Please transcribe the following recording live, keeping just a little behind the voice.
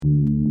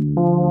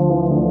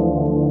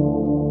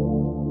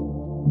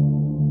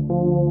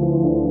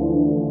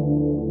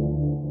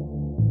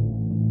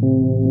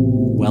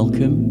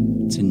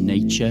Welcome to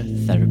Nature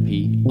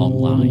Therapy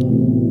Online.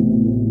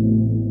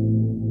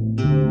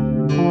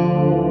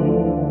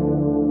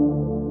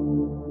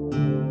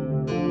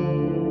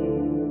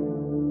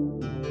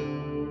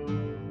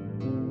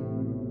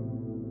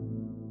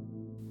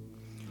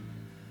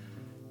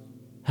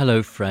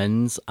 Hello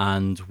friends,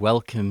 and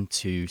welcome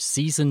to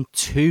Season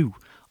 2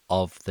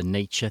 of the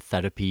Nature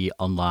Therapy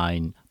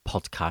Online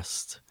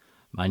podcast.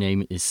 My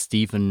name is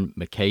Stephen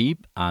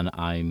McCabe and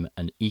I'm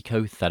an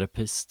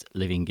ecotherapist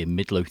living in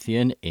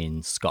Midlothian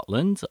in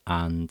Scotland,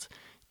 and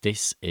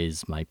this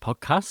is my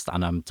podcast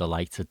and I'm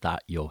delighted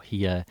that you're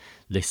here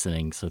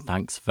listening, so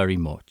thanks very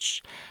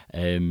much.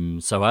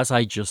 So as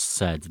I just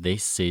said,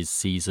 this is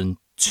Season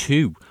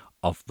 2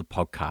 of the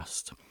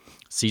podcast.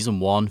 Season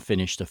 1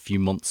 finished a few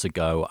months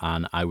ago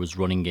and I was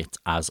running it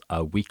as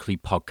a weekly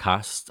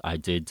podcast. I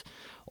did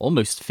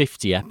almost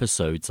 50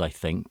 episodes, I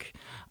think,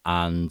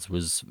 and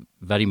was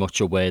very much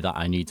aware that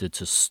I needed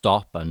to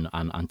stop and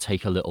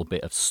take a little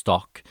bit of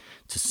stock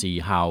to see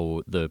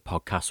how the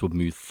podcast would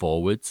move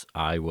forward.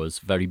 I was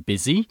very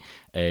busy,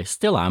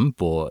 still am,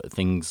 but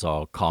things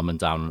are calming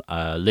down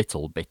a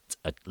little bit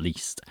at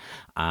least.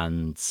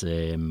 And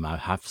I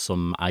have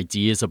some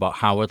ideas about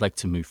how I'd like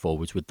to move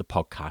forward with the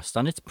podcast.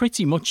 And it's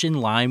pretty much in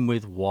line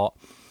with what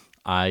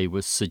I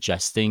was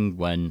suggesting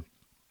when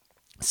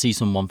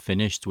Season 1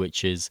 finished,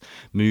 which is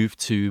move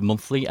to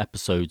monthly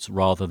episodes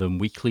rather than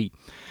weekly.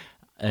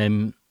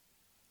 It's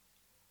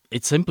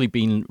simply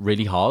been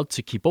really hard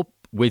to keep up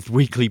with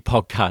weekly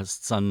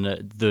podcasts, and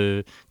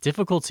the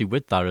difficulty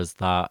with that is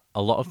that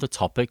a lot of the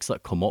topics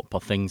that come up are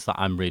things that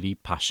I'm really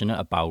passionate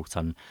about,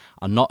 and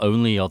not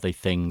only are they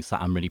things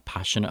that I'm really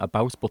passionate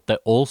about, but they're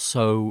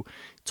also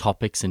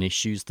topics and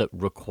issues that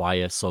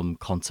require some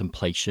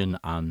contemplation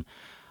and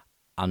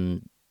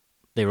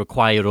they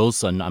require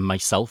us and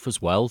myself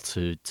as well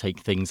to take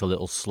things a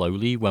little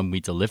slowly when we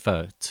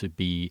deliver, to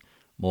be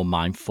more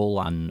mindful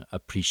and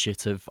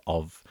appreciative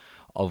of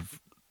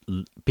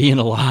being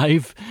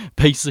alive,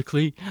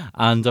 basically.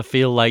 And I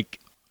feel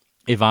like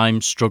if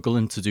I'm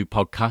struggling to do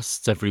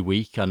podcasts every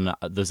week and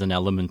there's an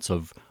element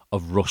of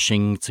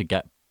rushing to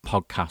get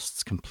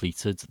podcasts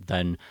completed,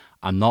 then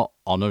I'm not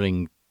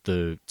honouring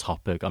the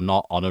topic, I'm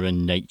not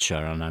honouring nature,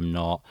 and I'm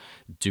not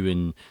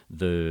doing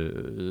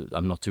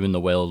the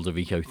world of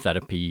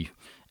ecotherapy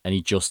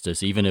any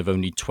justice. Even if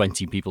only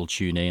 20 people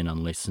tune in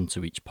and listen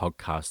to each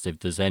podcast, if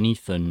there's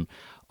anything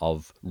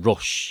of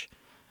rush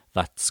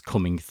that's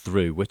coming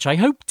through, which I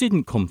hope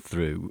didn't come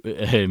through,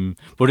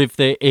 but if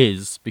there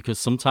is, because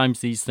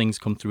sometimes these things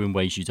come through in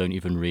ways you don't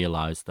even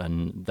realise,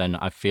 then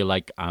I feel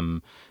like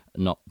I'm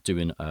not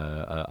doing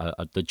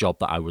the job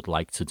that I would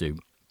like to do.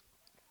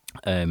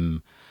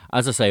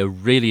 As I say, I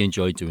really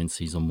enjoyed doing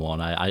Season 1.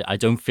 I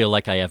don't feel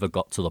like I ever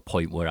got to the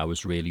point where I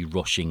was really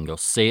rushing or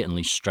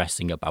certainly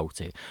stressing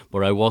about it,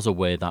 but I was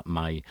aware that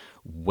my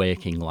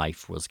working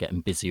life was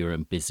getting busier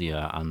and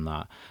busier and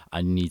that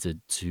I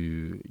needed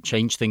to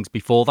change things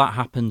before that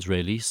happened,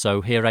 really. So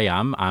here I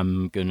am.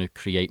 I'm going to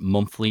create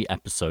monthly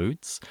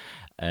episodes.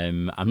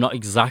 I'm not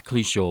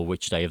exactly sure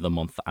which day of the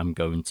month I'm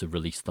going to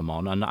release them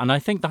on, and I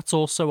think that's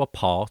also a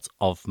part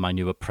of my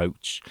new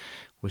approach,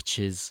 which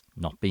is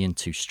not being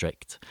too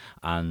strict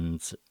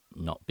and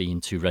not being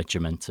too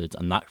regimented.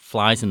 And that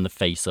flies in the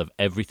face of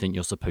everything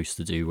you're supposed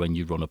to do when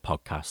you run a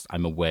podcast.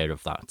 I'm aware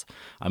of that.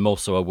 I'm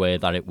also aware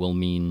that it will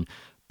mean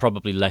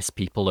probably less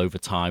people over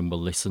time will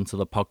listen to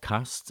the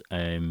podcast.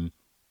 And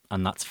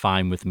that's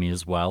fine with me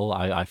as well.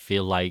 I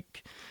feel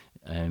like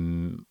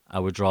I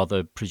would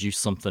rather produce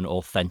something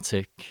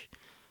authentic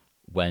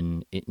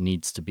when it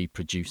needs to be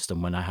produced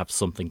and when I have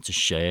something to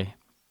share,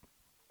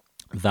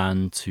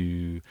 than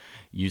to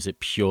use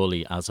it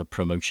purely as a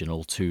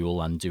promotional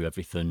tool and do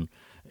everything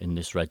in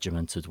this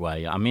regimented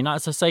way. I mean,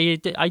 as I say,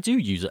 I do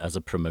use it as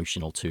a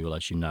promotional tool,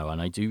 as you know,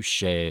 and I do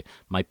share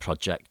my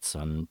projects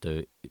and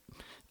the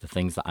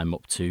things that I'm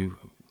up to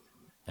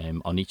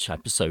on each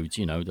episode.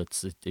 You know,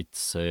 it's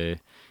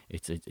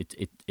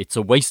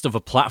a waste of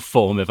a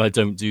platform if I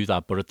don't do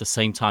that. But at the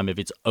same time, if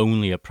it's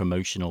only a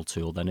promotional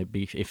tool, then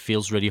it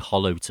feels really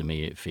hollow to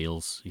me. It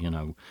feels, you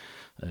know,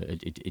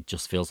 it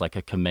just feels like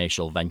a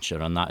commercial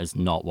venture, and that is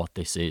not what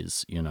this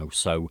is, you know.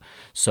 So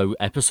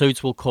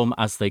episodes will come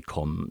as they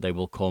come. They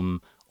will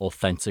come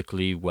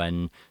authentically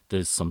when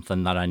there's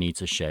something that I need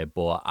to share,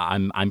 but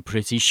I'm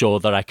pretty sure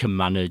that I can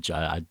manage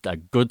a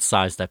good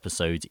sized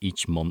episode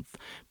each month,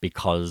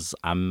 because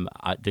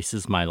this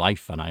is my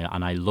life and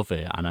I love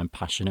it and I'm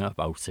passionate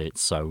about it.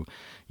 So,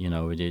 you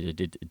know,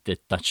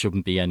 that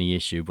shouldn't be any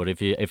issue. But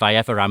if I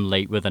ever am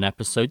late with an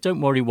episode,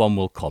 don't worry, one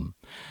will come.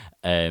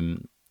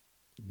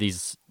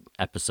 These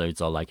episodes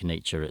are like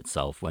nature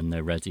itself. When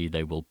they're ready,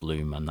 they will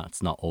bloom, and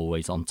that's not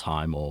always on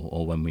time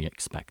or when we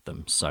expect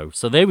them. So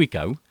there we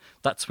go.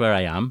 That's where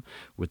I am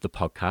with the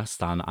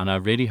podcast, and I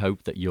really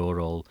hope that you're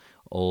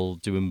all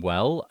doing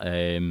well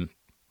and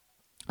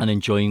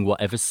enjoying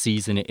whatever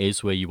season it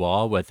is where you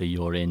are, whether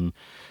you're in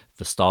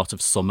the start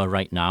of summer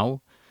right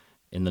now,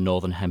 in the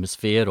Northern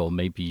Hemisphere, or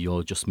maybe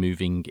you're just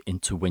moving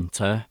into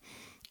winter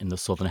in the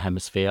Southern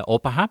Hemisphere, or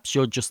perhaps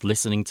you're just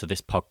listening to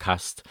this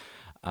podcast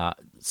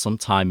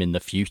sometime in the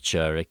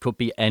future. It could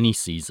be any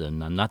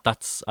season, and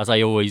that's, as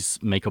I always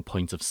make a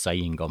point of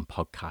saying on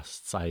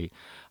podcasts,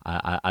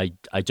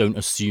 I don't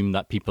assume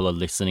that people are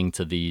listening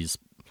to these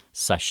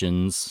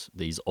sessions,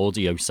 these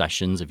audio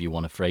sessions, if you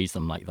want to phrase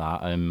them like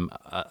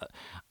that,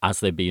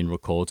 as they're being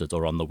recorded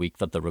or on the week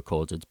that they're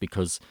recorded,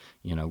 because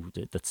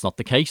that's not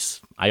the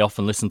case. I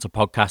often listen to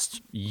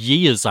podcasts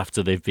years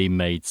after they've been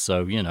made,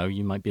 so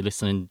you might be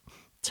listening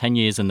 10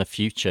 years in the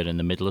future in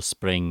the middle of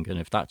spring, and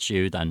if that's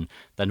you, then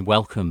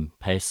welcome,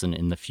 person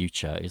in the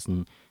future.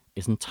 Isn't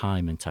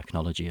time and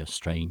technology a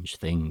strange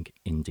thing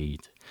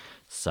indeed?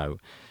 So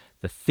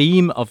the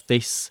theme of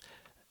this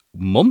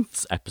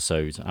month's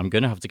episode, I'm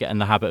going to have to get in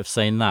the habit of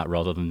saying that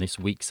rather than this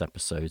week's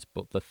episode,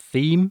 but the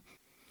theme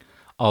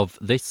of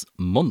this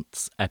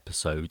month's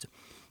episode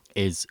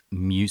is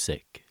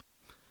music.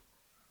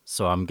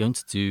 So I'm going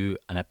to do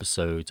an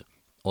episode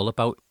all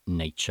about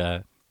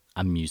nature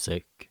and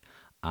music,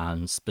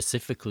 and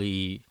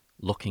specifically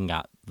looking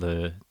at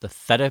the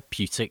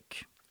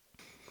therapeutic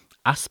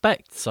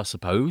aspects, I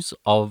suppose,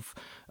 of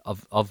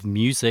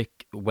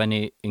music when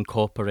it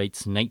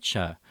incorporates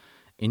nature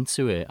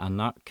into it. And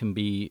that can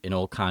be in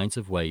all kinds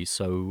of ways.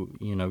 So,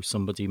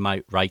 somebody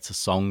might write a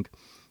song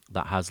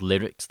that has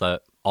lyrics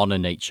that honor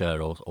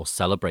nature or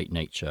celebrate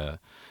nature,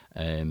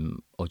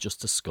 or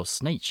just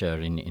discuss nature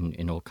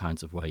in all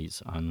kinds of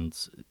ways. And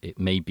it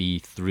may be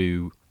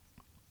through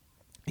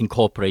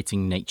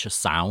incorporating nature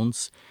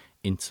sounds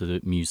into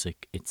the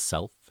music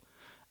itself.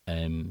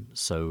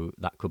 So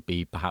that could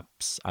be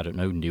perhaps, I don't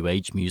know, new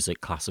age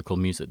music, classical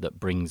music that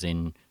brings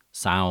in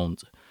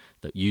sound,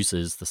 that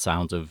uses the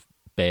sound of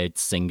birds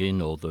singing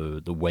or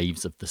the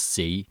waves of the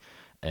sea,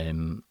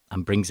 and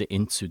brings it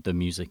into the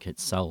music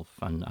itself,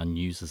 and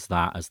uses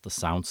that as the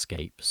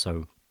soundscape.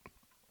 So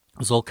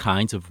there's all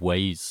kinds of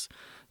ways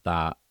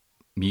that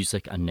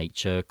music and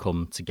nature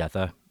come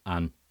together.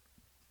 And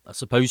I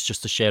suppose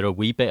just to share a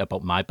wee bit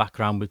about my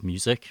background with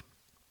music,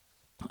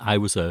 I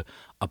was a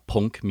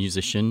punk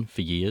musician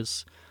for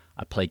years.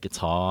 I played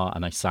guitar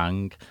and I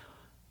sang,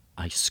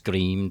 I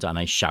screamed and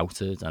I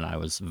shouted, and I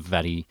was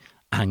very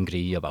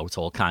angry about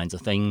all kinds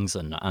of things,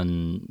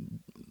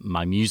 and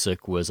my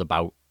music was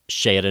about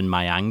sharing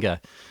my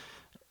anger,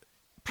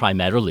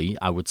 primarily,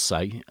 I would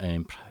say,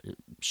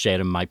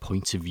 sharing my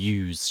point of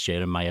views,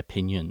 sharing my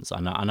opinions,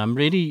 and I'm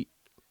really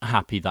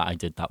happy that I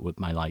did that with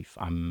my life.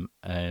 I'm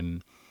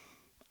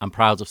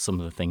proud of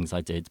some of the things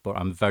I did, but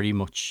I'm very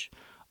much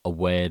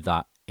aware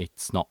that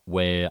it's not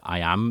where I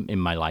am in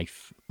my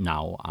life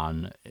now,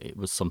 and it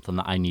was something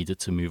that I needed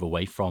to move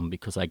away from,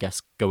 because I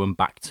guess going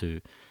back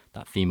to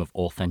that theme of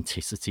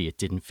authenticity, it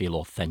didn't feel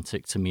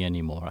authentic to me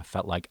anymore. I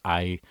felt like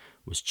I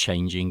was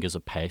changing as a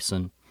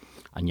person,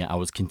 and yet I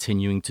was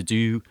continuing to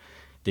do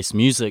this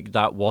music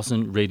that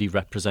wasn't really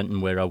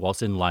representing where I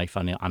was in life,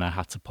 and I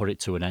had to put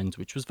it to an end,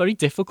 which was very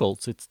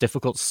difficult. It's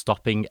difficult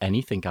stopping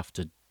anything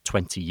after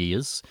 20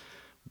 years.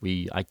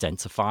 We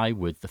identify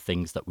with the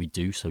things that we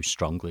do so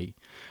strongly.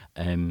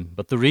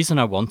 But the reason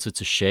I wanted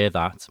to share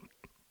that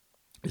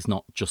is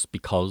not just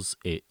because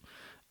it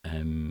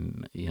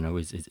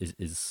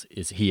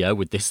is here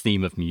with this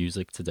theme of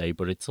music today,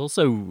 but it's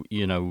also,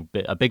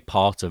 a big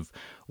part of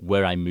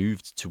where I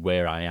moved to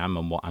where I am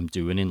and what I'm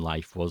doing in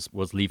life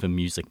was leaving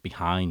music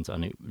behind,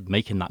 and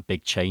making that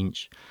big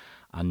change.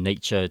 And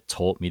nature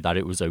taught me that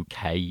it was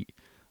okay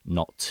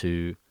not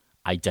to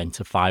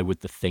identify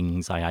with the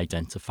things I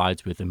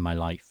identified with in my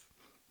life.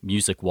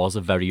 Music was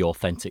a very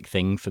authentic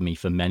thing for me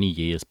for many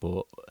years,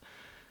 but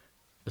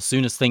as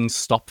soon as things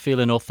stop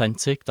feeling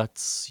authentic,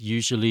 that's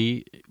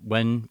usually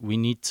when we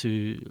need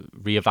to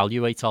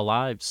reevaluate our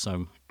lives.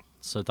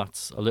 So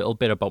that's a little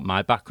bit about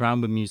my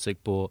background with music,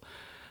 but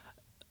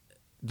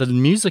the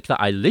music that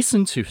I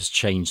listen to has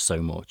changed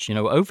so much.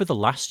 Over the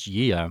last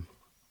year,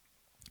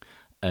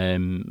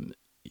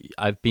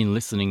 I've been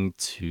listening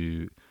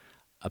to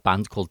a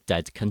band called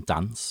Dead Can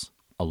Dance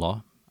a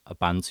lot, a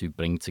band who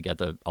bring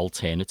together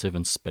alternative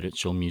and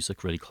spiritual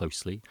music really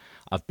closely.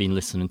 I've been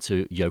listening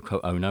to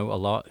Yoko Ono a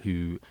lot,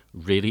 who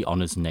really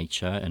honors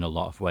nature in a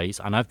lot of ways.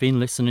 And I've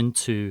been listening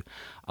to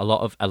a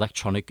lot of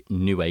electronic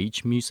new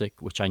age music,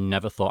 which I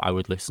never thought I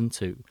would listen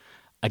to.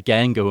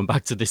 Again, going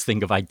back to this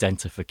thing of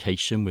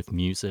identification with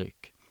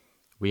music.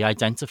 We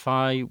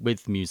identify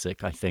with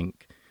music, I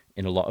think,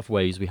 in a lot of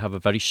ways. We have a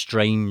very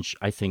strange,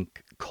 I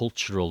think,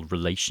 cultural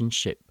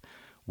relationship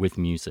with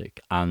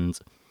music, and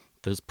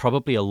there's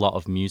probably a lot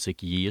of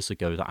music years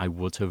ago that I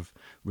would have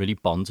really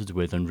bonded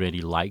with and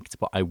really liked,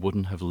 but I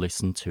wouldn't have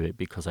listened to it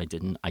because I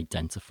didn't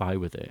identify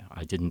with it.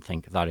 I didn't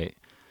think that it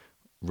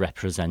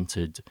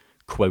represented,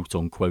 quote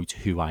unquote,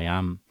 who I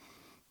am.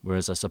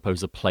 Whereas I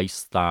suppose a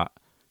place that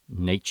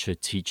nature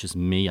teaches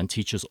me and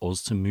teaches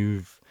us to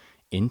move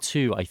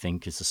into, I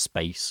think, is a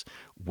space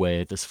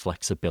where there's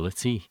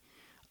flexibility,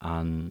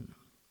 and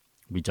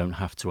we don't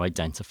have to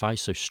identify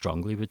so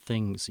strongly with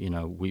things.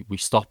 We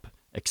stop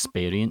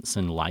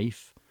experiencing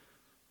life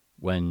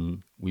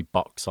when we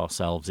box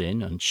ourselves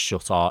in and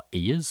shut our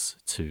ears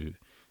to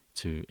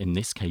in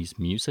this case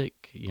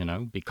music,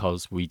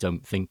 because we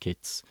don't think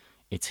it's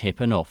hip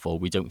enough, or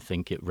we don't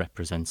think it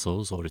represents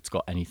us, or it's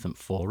got anything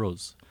for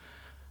us.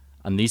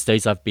 And these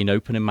days I've been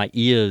opening my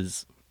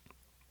ears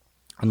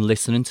and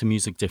listening to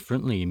music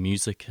differently.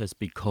 Music has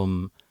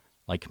become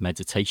like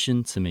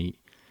meditation to me.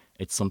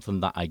 It's something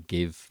that I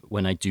give,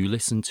 when I do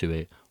listen to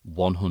it,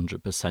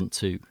 100%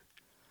 to.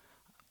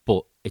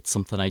 But it's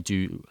something I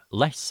do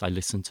less. I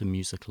listen to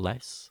music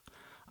less.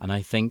 And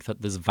I think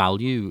that there's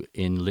value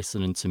in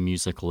listening to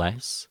music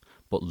less,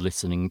 but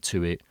listening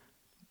to it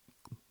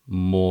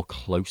more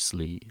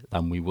closely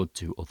than we would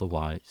do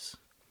otherwise.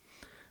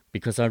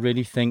 Because I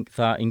really think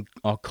that in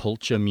our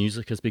culture,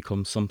 music has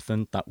become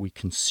something that we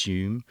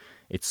consume.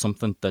 It's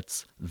something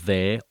that's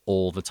there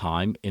all the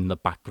time in the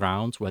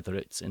background, whether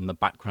it's in the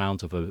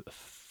background of a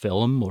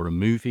film or a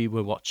movie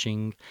we're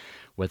watching,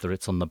 whether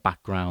it's on the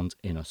background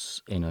in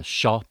a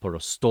shop or a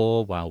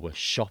store while we're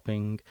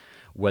shopping,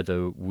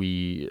 whether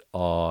we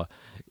are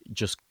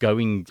just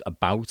going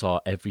about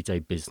our everyday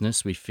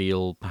business. We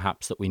feel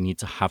perhaps that we need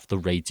to have the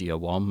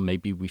radio on.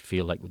 Maybe we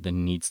feel like there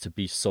needs to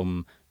be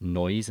some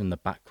noise in the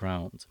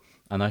background.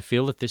 And I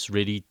feel that this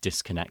really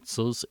disconnects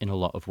us in a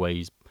lot of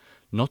ways,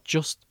 not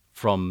just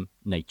from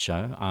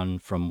nature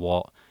and from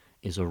what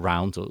is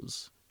around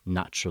us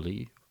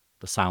naturally,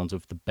 the sound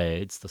of the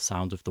birds, the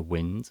sound of the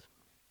wind.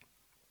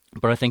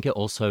 But I think it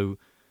also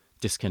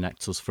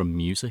disconnects us from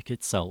music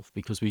itself,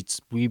 because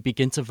we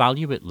begin to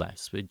value it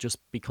less. It just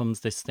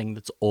becomes this thing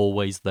that's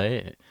always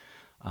there,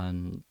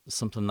 and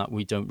something that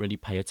we don't really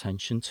pay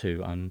attention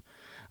to.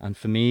 And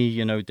for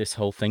me, this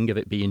whole thing of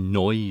it being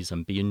noise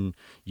and being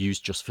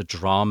used just for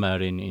drama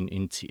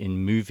in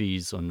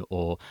movies,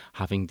 or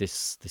having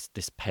this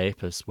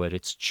purpose where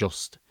it's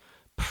just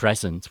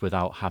present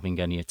without having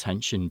any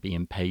attention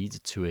being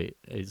paid to it,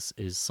 is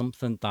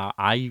something that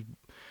I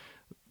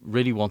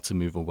really want to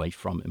move away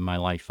from in my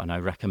life. And I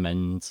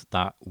recommend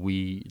that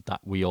we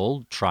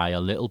all try a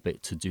little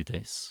bit to do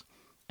this.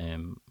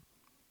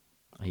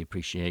 I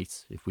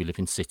appreciate if we live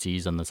in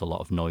cities and there's a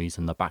lot of noise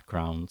in the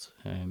background.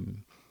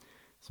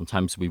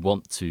 Sometimes we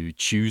want to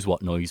choose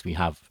what noise we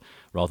have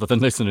rather than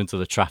listening to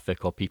the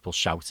traffic or people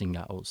shouting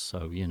at us.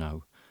 So,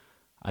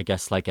 I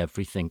guess like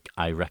everything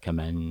I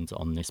recommend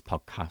on this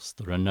podcast,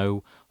 there are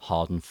no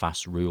hard and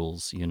fast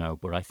rules,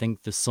 but I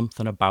think there's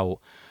something about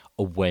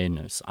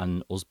awareness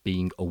and us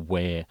being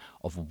aware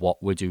of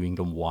what we're doing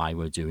and why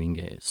we're doing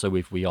it. So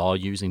if we are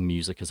using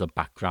music as a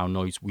background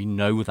noise, we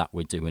know that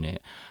we're doing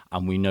it,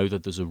 and we know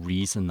that there's a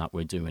reason that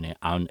we're doing it,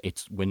 and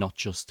we're not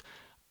just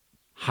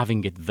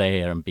having it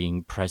there and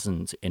being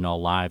present in our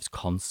lives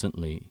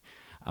constantly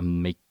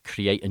and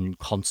creating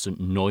constant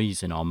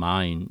noise in our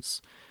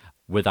minds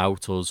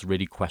without us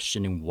really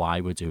questioning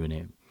why we're doing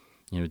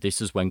it. This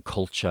is when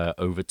culture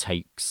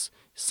overtakes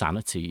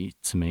sanity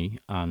to me,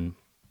 and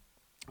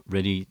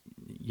really,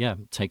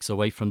 takes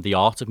away from the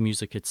art of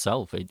music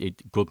itself.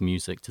 Good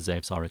music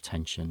deserves our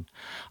attention.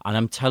 And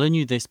I'm telling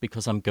you this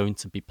because I'm going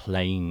to be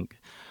playing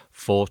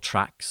 4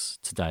 tracks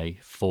today,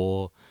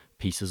 4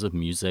 pieces of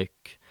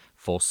music,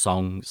 4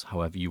 songs,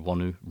 however you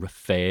want to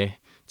refer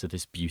to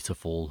this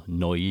beautiful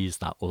noise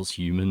that us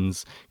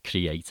humans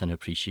create and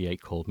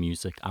appreciate, called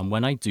music. And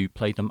when I do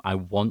play them, I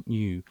want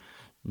you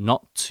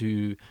not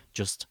to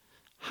just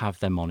have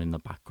them on in the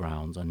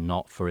background, and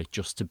not for it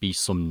just to be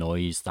some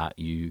noise that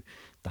you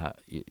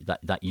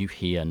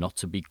hear, not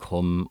to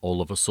become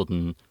all of a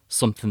sudden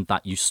something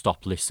that you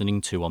stop listening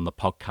to on the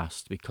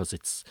podcast because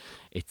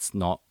it's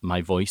not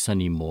my voice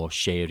anymore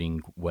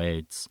sharing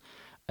words.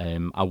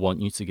 I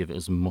want you to give it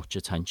as much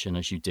attention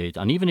as you did.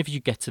 And even if you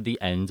get to the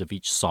end of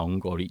each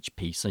song or each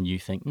piece and you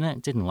think, nah,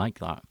 didn't like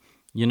that,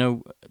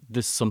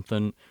 there's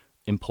something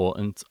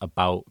important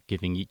about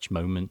giving each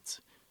moment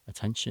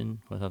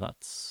attention, whether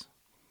that's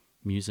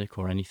music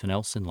or anything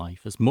else in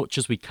life, as much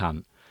as we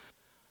can,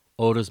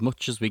 or as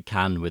much as we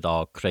can with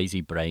our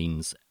crazy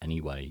brains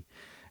anyway,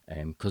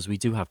 because we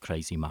do have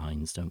crazy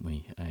minds, don't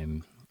we?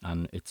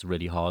 And it's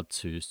really hard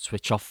to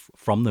switch off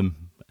from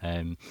them.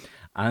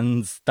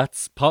 And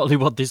that's partly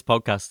what this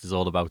podcast is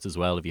all about as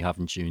well, if you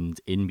haven't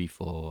tuned in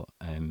before,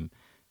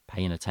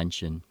 paying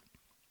attention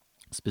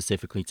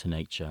specifically to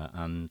nature.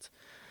 And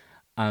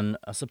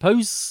I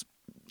suppose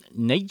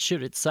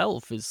nature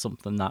itself is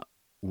something that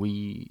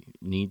we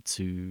need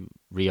to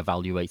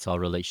reevaluate our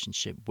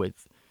relationship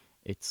with.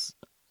 It's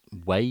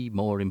way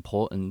more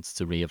important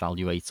to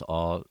reevaluate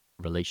our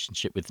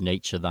relationship with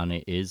nature than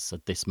it is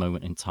at this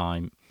moment in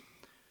time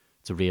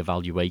to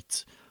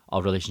reevaluate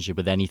our relationship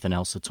with anything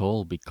else at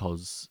all,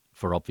 because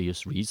for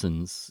obvious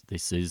reasons,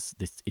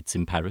 it's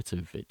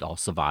imperative. Our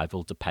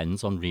survival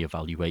depends on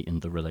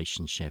reevaluating the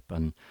relationship.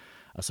 And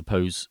I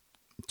suppose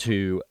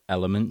 2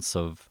 elements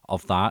of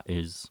that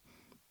is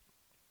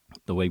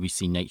the way we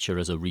see nature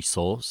as a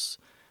resource.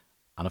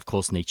 And of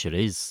course, nature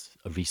is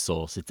a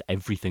resource.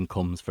 Everything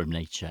comes from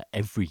nature.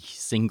 Every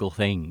single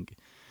thing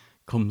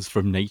comes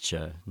from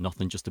nature.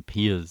 Nothing just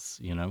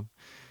appears, no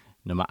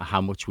matter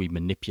how much we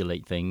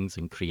manipulate things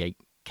and create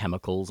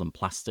chemicals and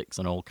plastics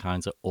and all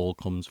kinds. It all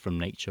comes from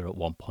nature at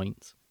one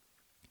point.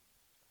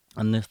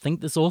 And I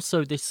think there's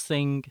also this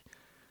thing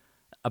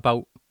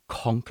about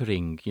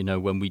conquering,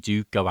 when we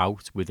do go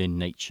out within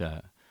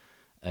nature.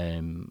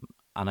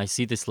 And I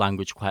see this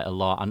language quite a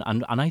lot.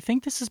 And I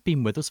think this has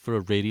been with us for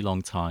a really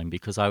long time,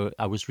 because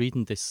I was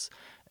reading this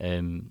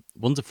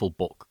wonderful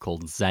book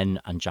called Zen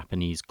and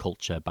Japanese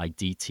Culture by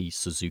D.T.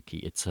 Suzuki.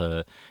 It's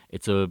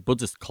a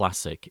Buddhist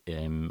classic,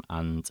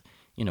 and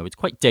it's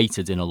quite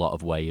dated in a lot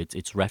of way.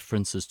 It's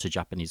references to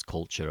Japanese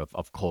culture.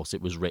 Of course,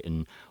 it was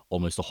written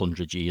almost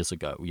 100 years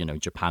ago.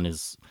 Japan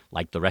is,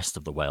 like the rest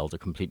of the world, a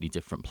completely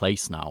different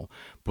place now.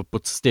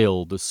 But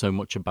still, there's so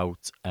much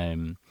about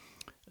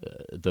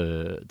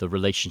the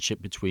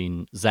relationship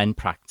between Zen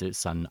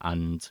practice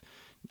and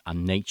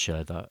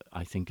nature that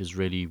I think is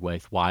really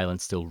worthwhile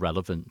and still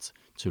relevant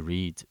to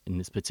read in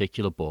this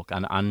particular book.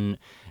 And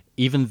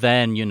even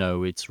then,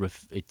 it's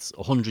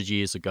 100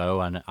 years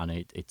ago,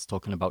 and it's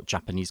talking about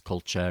Japanese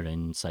culture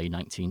in, say,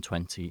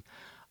 1920,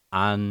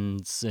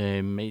 and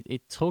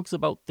it talks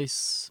about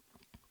this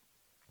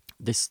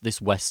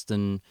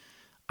Western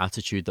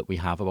attitude that we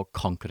have about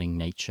conquering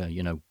nature.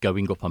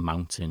 Going up a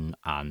mountain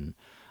and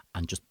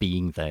just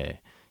being there,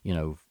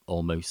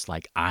 almost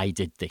like, I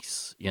did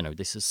this,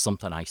 this is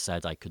something I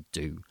said I could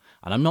do.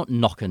 And I'm not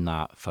knocking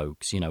that,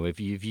 folks. If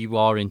you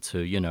are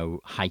into,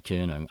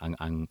 hiking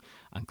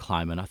and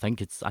climbing, I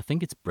think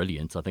it's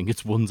brilliant. I think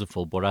it's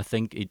wonderful. But I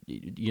think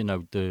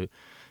the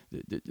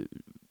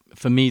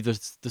for me,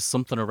 there's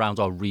something around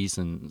our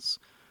reasons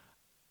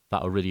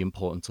that are really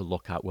important to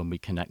look at when we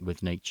connect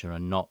with nature,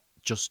 and not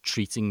just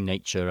treating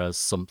nature as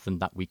something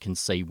that we can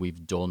say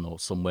we've done or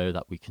somewhere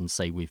that we can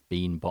say we've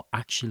been, but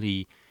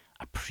actually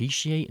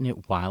appreciating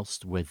it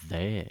whilst we're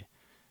there,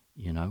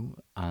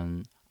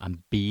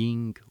 and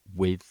being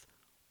with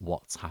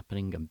what's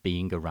happening and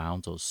being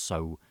around us.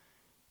 So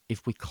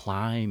if we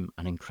climb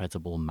an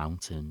incredible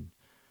mountain,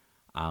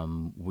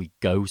 we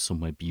go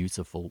somewhere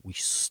beautiful, we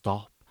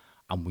stop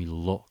and we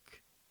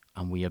look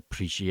and we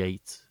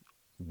appreciate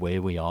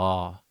where we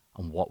are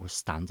and what we're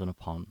standing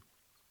upon.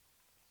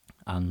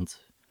 And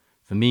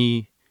for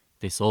me,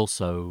 this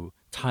also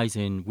ties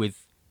in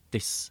with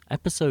this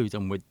episode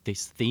and with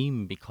this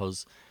theme,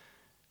 because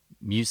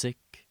music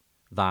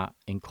that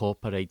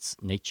incorporates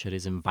nature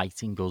is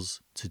inviting us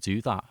to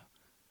do that,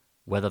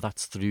 whether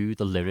that's through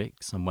the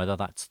lyrics and whether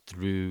that's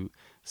through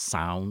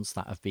sounds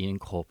that have been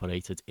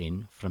incorporated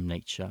in from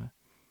nature.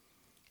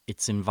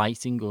 It's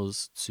inviting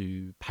us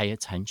to pay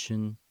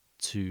attention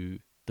to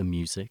the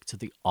music, to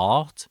the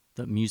art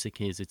that music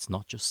is. It's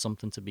not just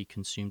something to be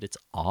consumed, it's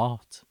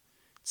art.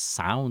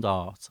 Sound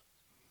art,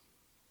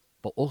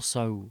 but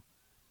also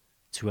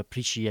to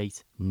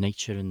appreciate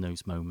nature in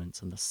those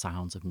moments and the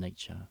sounds of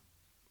nature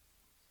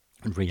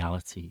and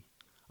reality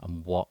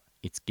and what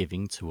it's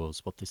giving to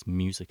us, what this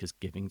music is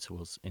giving to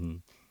us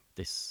in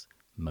this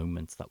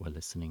moment that we're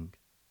listening.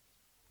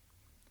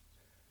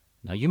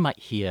 Now, you might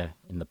hear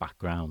in the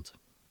background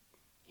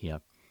here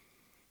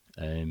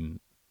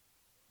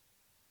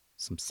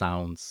some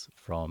sounds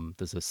from,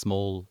 there's a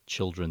small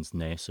children's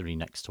nursery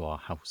next to our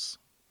house.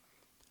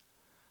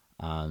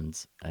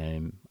 And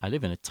I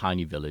live in a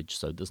tiny village,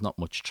 so there's not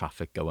much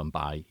traffic going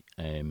by.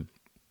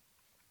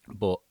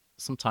 But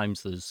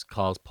sometimes there's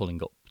cars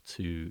pulling up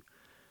to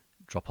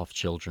drop off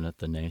children at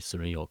the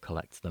nursery or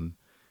collect them.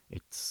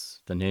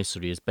 The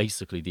nursery is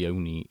basically the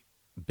only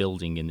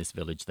building in this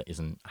village that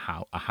isn't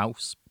a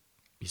house,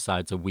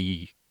 besides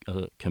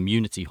a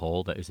community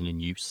hall that isn't in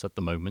use at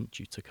the moment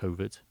due to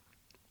COVID.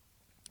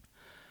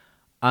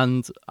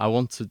 And I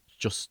wanted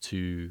just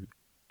to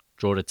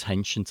draw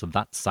attention to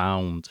that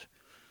sound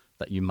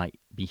that you might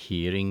be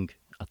hearing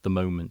at the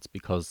moment,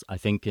 because I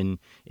think in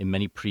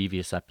many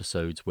previous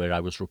episodes where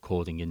I was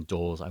recording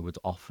indoors, I would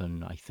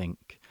often, I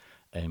think,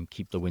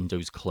 keep the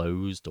windows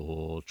closed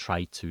or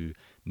try to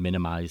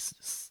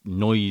minimize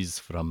noise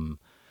from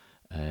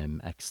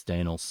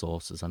external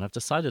sources. And I've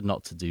decided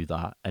not to do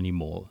that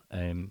anymore.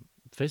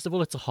 First of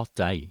all, it's a hot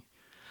day,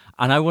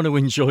 and I want to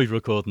enjoy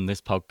recording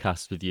this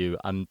podcast with you.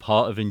 And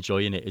part of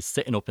enjoying it is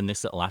sitting up in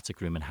this little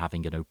attic room and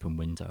having an open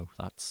window.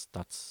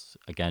 That's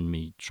again,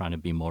 me trying to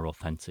be more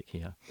authentic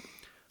here.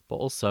 But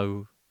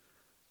also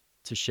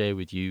to share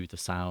with you the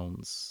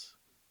sounds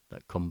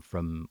that come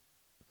from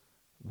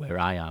where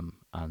I am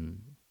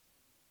and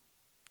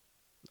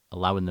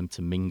allowing them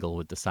to mingle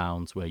with the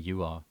sounds where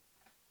you are.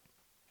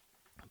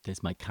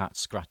 There's my cat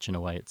scratching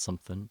away at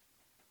something.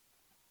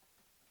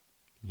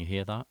 Can you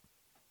hear that?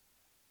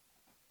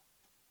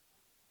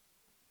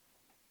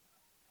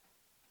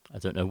 I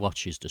don't know what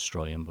she's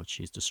destroying, but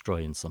she's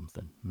destroying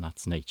something, and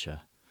that's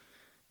nature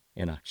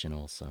in action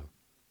also.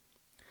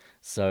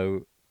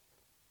 So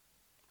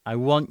I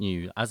want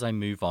you, as I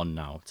move on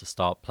now to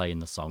start playing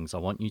the songs, I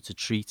want you to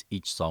treat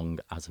each song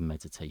as a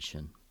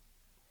meditation.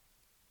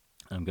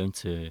 I'm going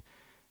to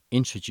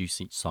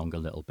introduce each song a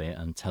little bit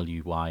and tell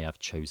you why I've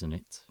chosen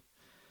it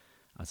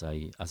as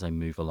I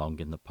move along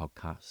in the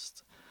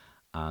podcast.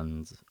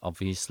 And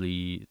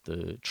obviously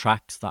the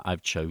tracks that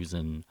I've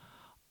chosen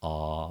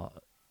are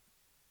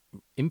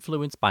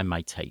influenced by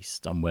my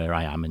taste and where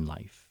I am in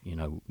life. You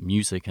know,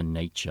 music and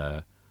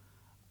nature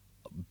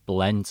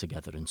blend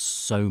together in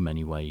so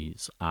many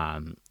ways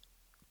and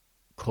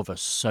cover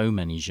so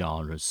many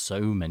genres,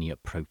 so many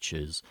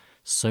approaches,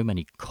 so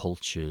many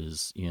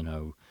cultures, you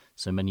know,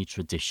 so many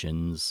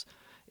traditions.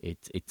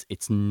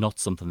 It's not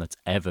something that's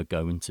ever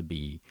going to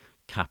be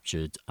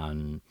captured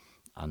and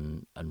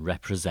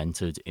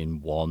represented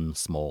in one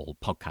small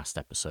podcast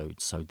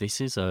episode. So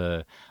this is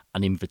a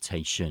an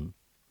invitation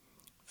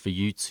for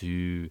you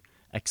to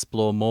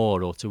explore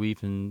more or to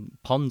even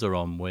ponder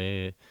on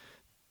where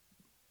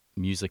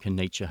music and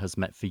nature has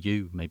met for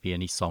you, maybe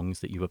any songs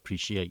that you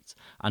appreciate.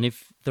 And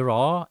if there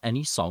are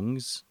any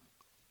songs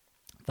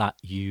that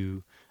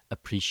you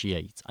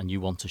appreciate and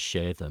you want to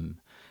share them,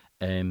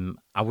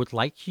 I would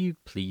like you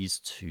please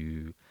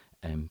to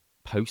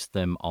post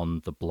them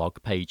on the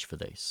blog page for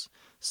this.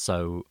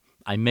 So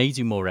I may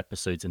do more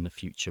episodes in the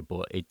future,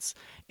 but it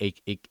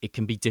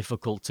can be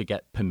difficult to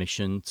get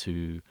permission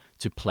to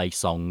play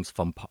songs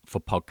for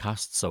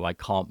podcasts. So I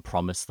can't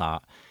promise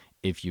that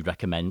if you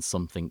recommend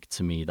something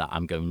to me that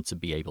I'm going to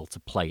be able to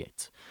play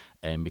it,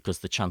 because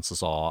the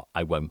chances are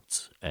I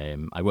won't.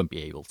 I won't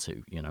be able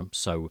to, you know.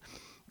 So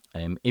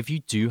if you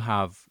do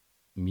have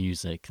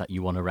music that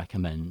you want to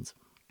recommend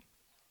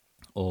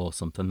or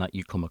something that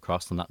you come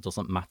across, and that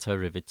doesn't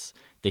matter if it's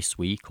this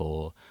week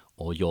or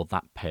you're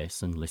that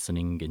person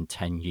listening in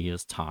 10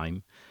 years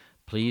time,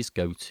 please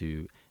go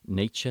to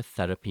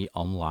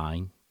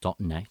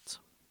naturetherapyonline.net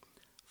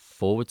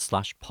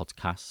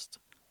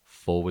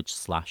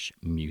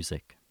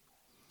 /podcast/music.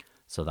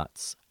 So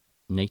that's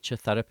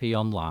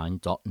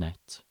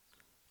naturetherapyonline.net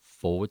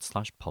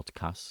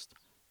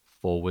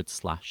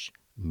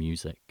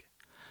 /podcast/music.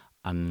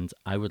 And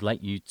I would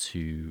like you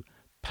to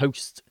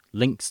post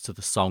links to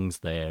the songs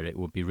there. It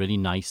would be really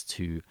nice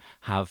to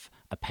have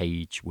a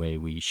page where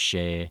we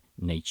share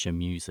nature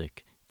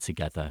music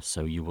together.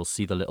 So you will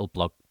see the little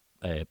blog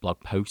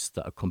post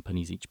that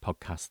accompanies each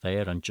podcast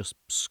there, and just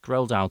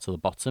scroll down to the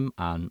bottom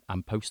and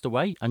post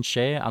away and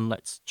share, and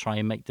let's try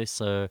and make this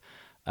a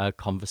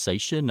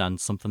conversation and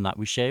something that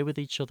we share with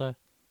each other.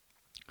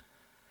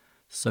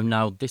 So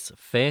now this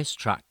first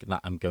track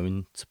that I'm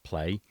going to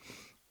play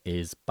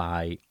is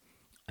by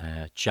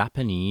a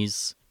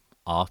Japanese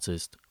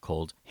artist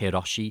called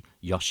Hiroshi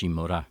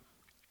Yoshimura.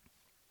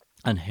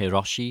 And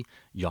Hiroshi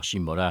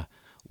Yoshimura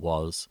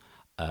was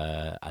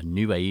a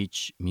new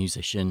age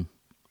musician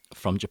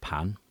from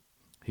Japan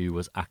who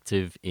was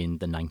active in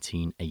the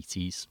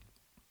 1980s.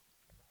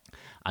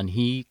 And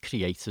he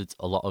created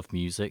a lot of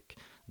music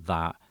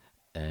that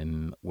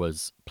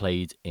was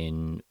played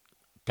in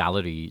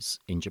galleries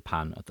in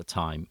Japan at the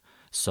time.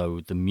 So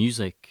the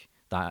music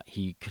that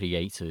he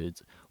created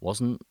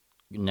wasn't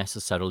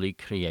necessarily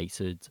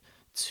created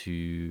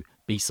to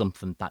be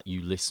something that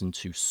you listen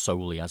to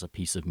solely as a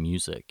piece of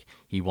music.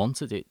 He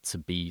wanted it to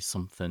be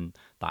something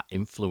that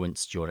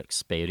influenced your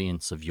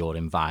experience of your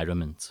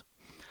environment.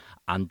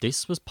 And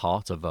this was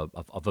part of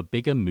a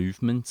bigger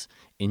movement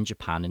in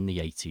Japan in the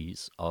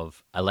 80s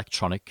of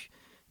electronic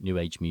new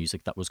age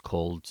music that was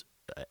called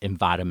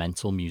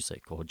environmental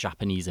music, or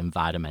Japanese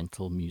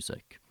environmental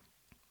music.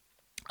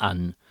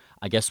 And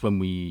I guess when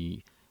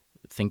we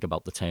think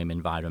about the term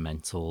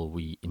environmental,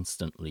 we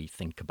instantly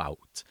think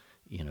about,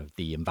 you know,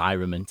 the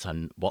environment,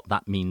 and what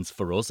that means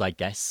for us, I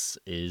guess,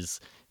 is,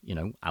 you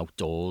know,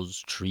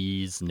 outdoors,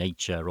 trees,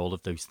 nature, all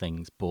of those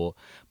things. But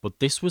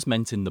this was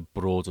meant in the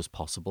broadest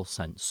possible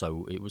sense.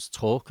 So it was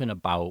talking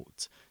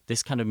about,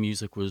 this kind of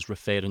music was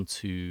referring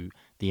to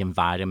the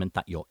environment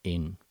that you're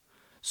in.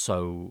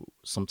 So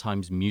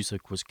sometimes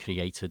music was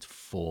created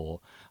for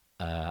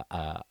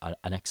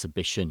an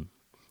exhibition,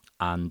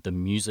 and the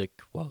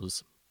music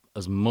was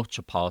as much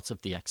a part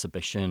of the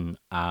exhibition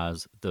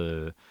as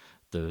the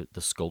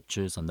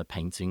sculptures and the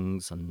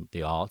paintings and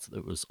the art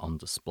that was on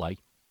display.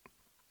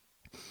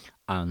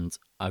 And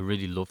I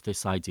really love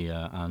this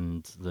idea.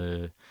 And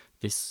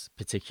this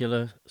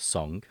particular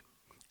song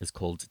is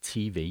called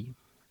TV.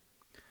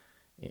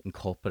 It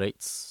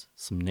incorporates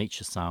some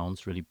nature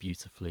sounds really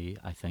beautifully,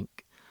 I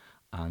think.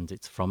 And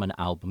it's from an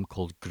album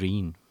called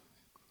Green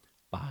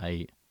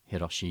by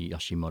Hiroshi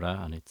Yoshimura,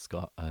 and it's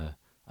got a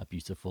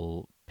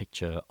beautiful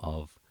picture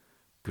of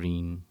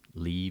green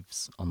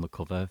leaves on the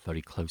cover,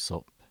 very close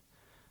up.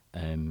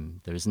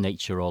 There is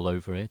nature all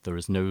over it. There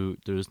is no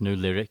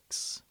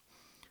lyrics.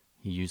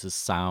 He uses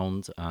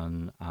sound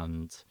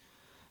and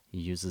he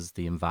uses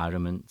the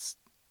environment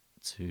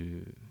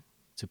to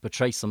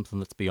portray something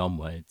that's beyond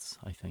words,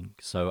 I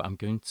think. So I'm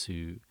going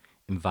to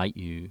invite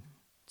you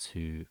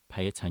to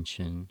pay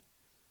attention,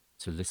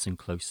 to listen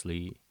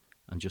closely,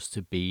 and just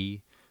to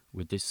be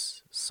with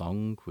this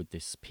song, with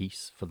this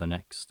piece for the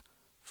next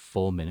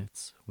 4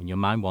 minutes. When your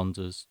mind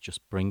wanders,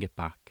 just bring it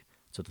back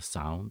to the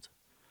sound.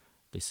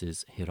 This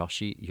is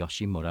Hiroshi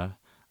Yoshimura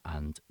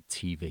and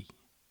TV.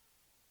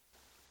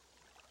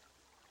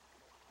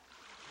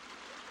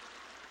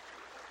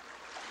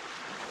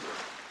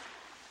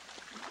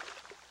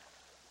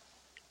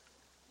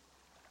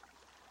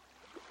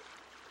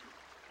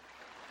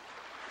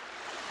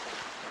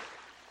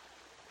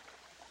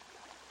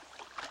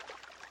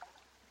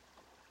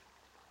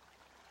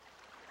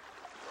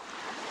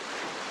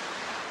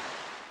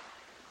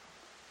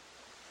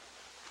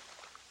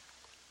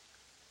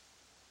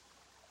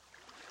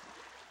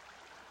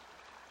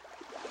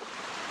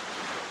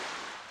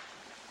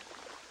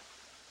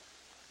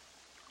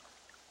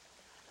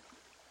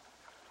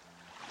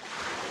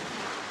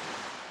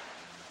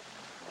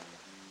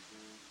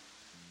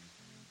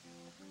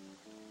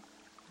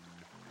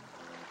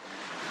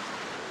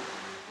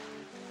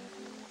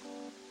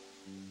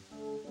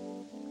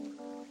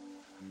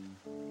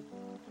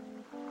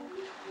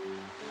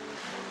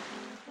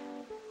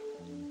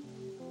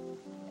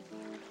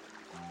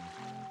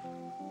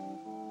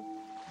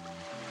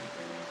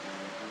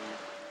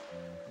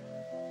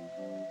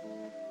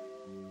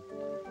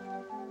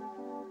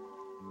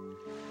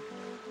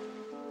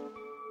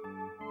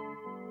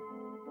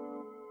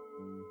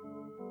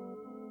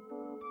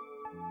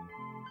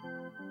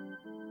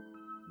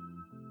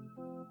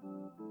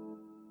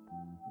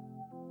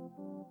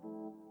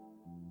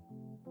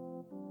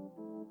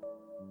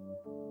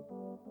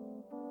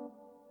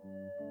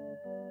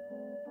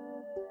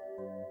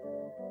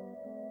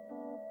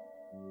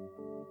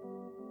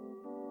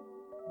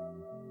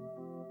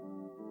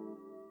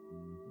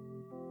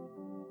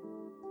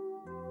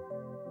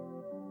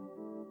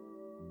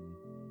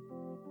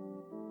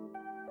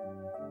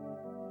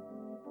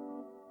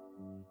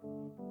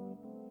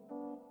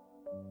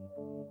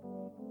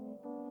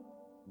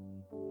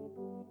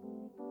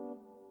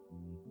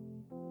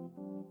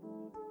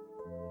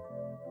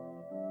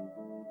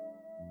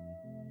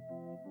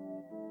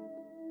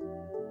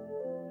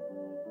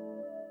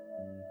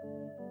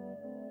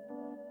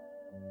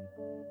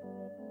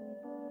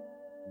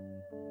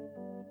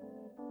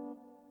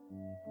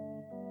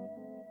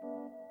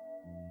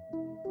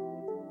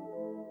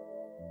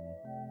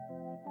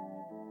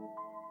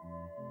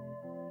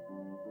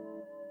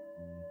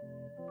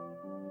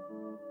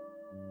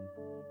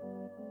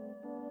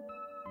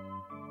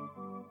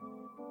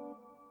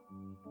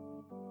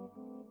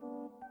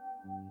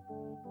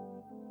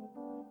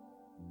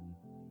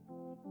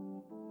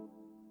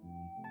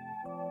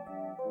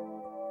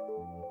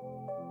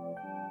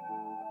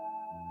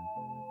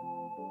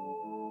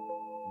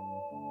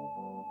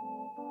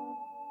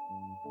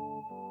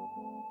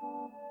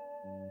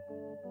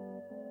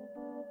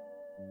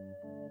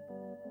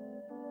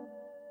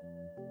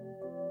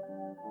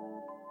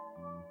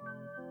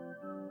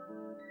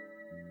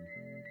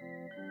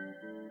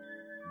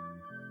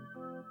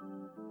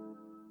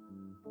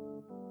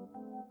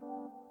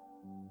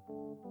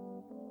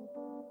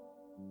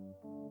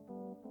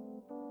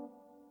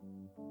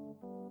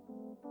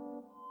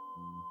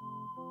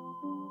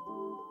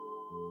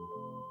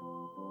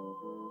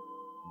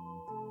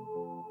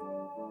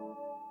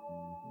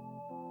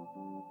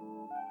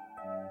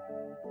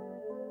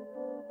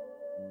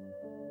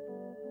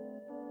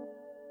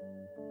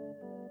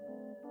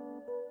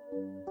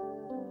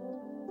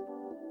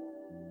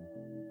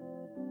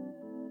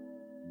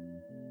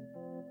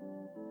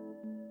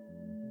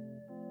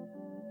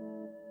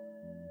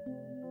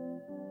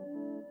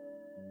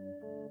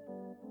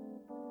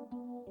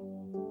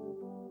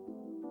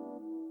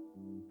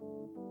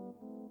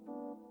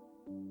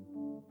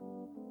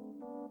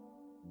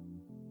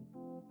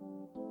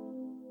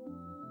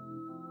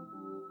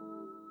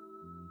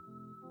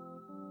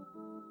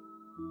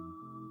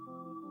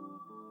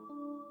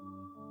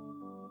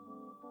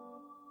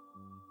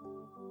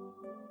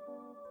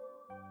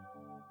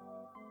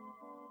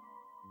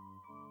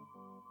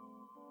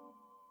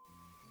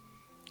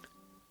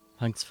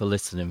 Thanks for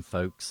listening,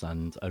 folks,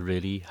 and I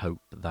really hope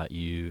that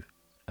you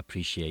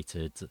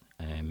appreciated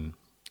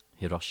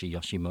Hiroshi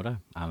Yoshimura,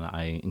 and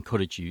I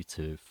encourage you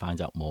to find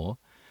out more.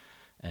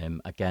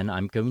 Again,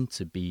 I'm going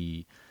to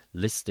be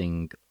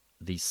listing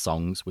these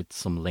songs with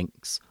some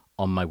links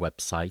on my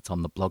website,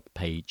 on the blog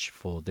page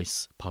for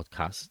this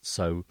podcast,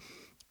 so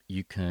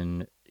you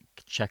can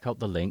check out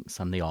the links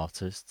and the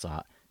artists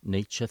at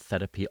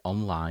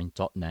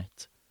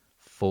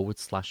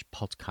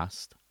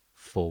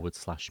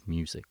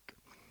naturetherapyonline.net/podcast/music.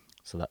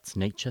 So that's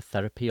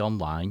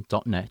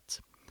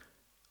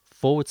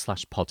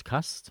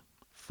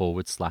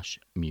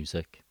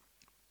naturetherapyonline.net/podcast/music.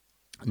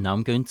 Now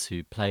I'm going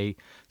to play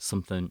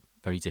something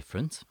very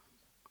different.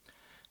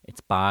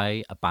 It's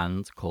by a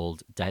band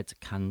called Dead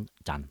Can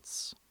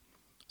Dance.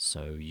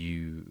 So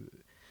you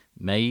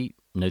may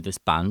know this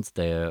band.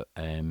 They're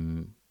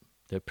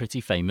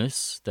pretty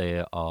famous.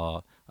 They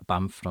are a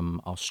band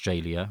from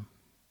Australia,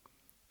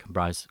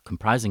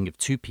 comprising of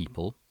two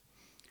people,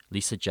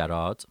 Lisa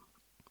Gerrard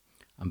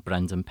and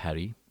Brendan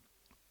Perry,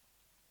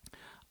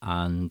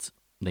 and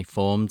they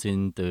formed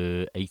in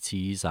the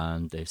 80s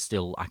and they're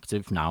still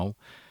active now.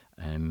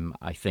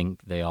 I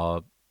think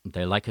they're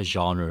like a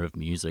genre of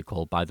music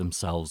all by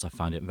themselves. I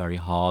find it very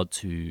hard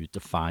to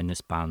define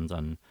this band,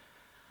 and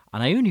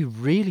I only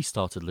really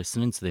started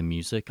listening to their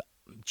music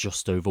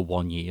just over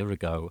 1 year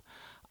ago,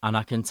 and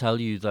I can tell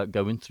you that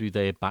going through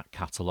their back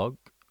catalogue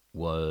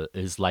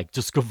is like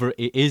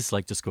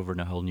discovering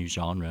a whole new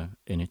genre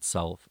in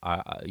itself.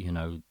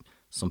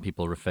 Some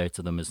people refer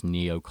to them as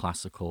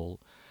neoclassical.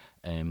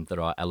 There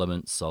are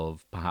elements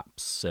of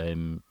perhaps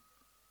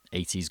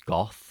 80s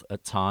goth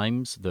at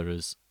times. There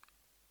is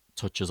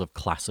touches of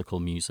classical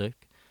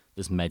music.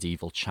 There's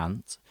medieval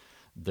chant.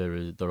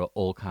 There are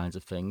all kinds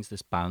of things.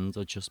 This band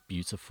are just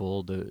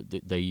beautiful.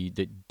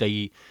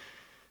 They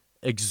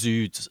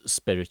exude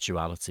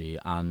spirituality,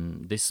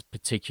 and this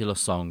particular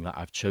song that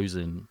I've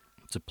chosen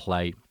to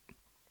play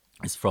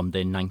is from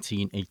their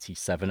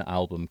 1987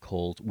 album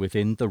called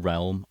Within the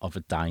Realm of a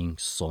Dying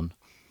Sun.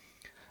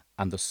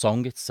 And the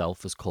song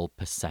itself is called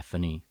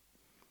Persephone.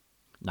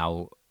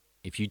 Now,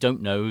 if you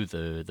don't know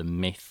the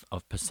myth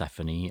of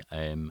Persephone,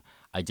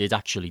 I did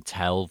actually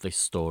tell this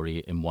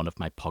story in one of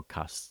my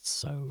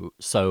podcasts.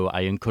 So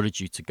I encourage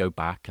you to go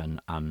back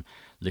and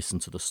listen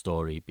to the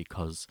story,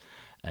 because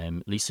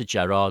Lisa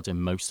Gerrard,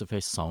 in most of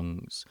her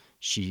songs,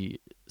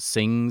 she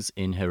sings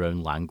in her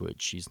own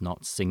language. She's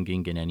not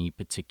singing in any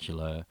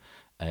particular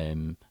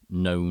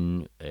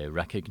known,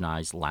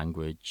 recognized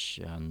language,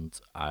 and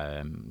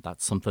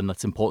that's something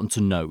that's important to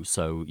know.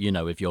 So,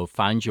 if you'll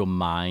find your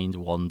mind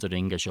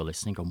wandering as you're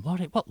listening, going,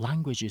 what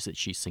language is it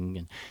she's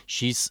singing?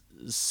 She's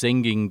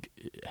singing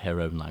her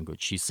own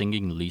language. She's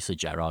singing Lisa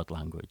Gerrard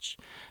language,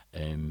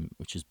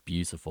 which is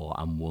beautiful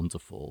and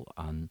wonderful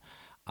and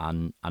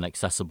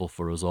accessible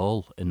for us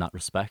all in that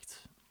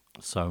respect.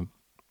 So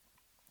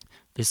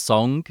this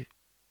song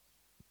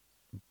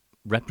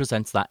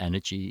represents that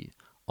energy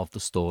of the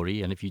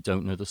story. And if you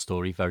don't know the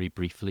story, very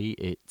briefly,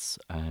 it's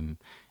a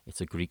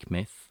Greek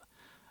myth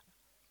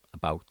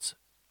about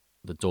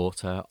the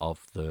daughter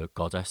of the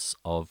goddess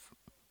of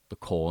the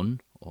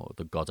corn, or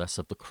the goddess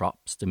of the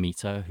crops,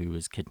 Demeter, who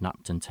is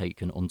kidnapped and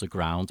taken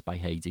underground by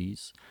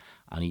Hades.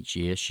 And each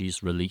year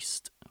she's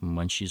released, and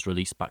when she's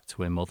released back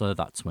to her mother,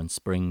 that's when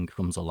spring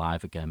comes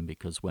alive again,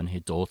 because when her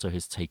daughter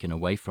is taken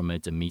away from her,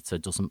 Demeter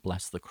doesn't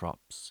bless the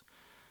crops,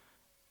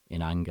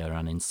 in anger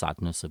and in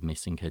sadness of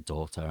missing her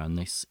daughter. And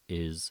this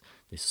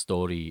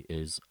story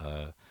is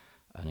an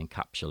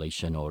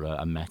encapsulation or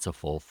a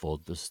metaphor for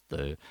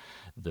the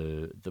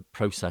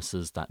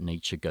processes that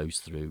nature goes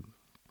through.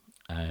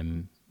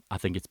 I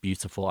think it's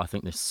beautiful. I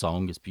think this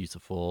song is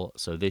beautiful.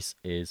 So this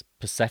is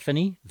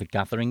Persephone, The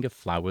Gathering of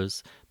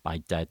Flowers by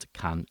Dead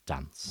Can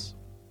Dance.